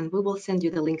recorded, and we will send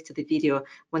you the link to the video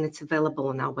when it's available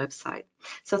on our website.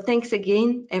 So thanks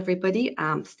again, everybody.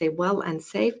 Stay well and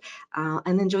safe,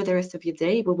 and enjoy the rest of your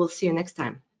day. We will see you next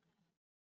time.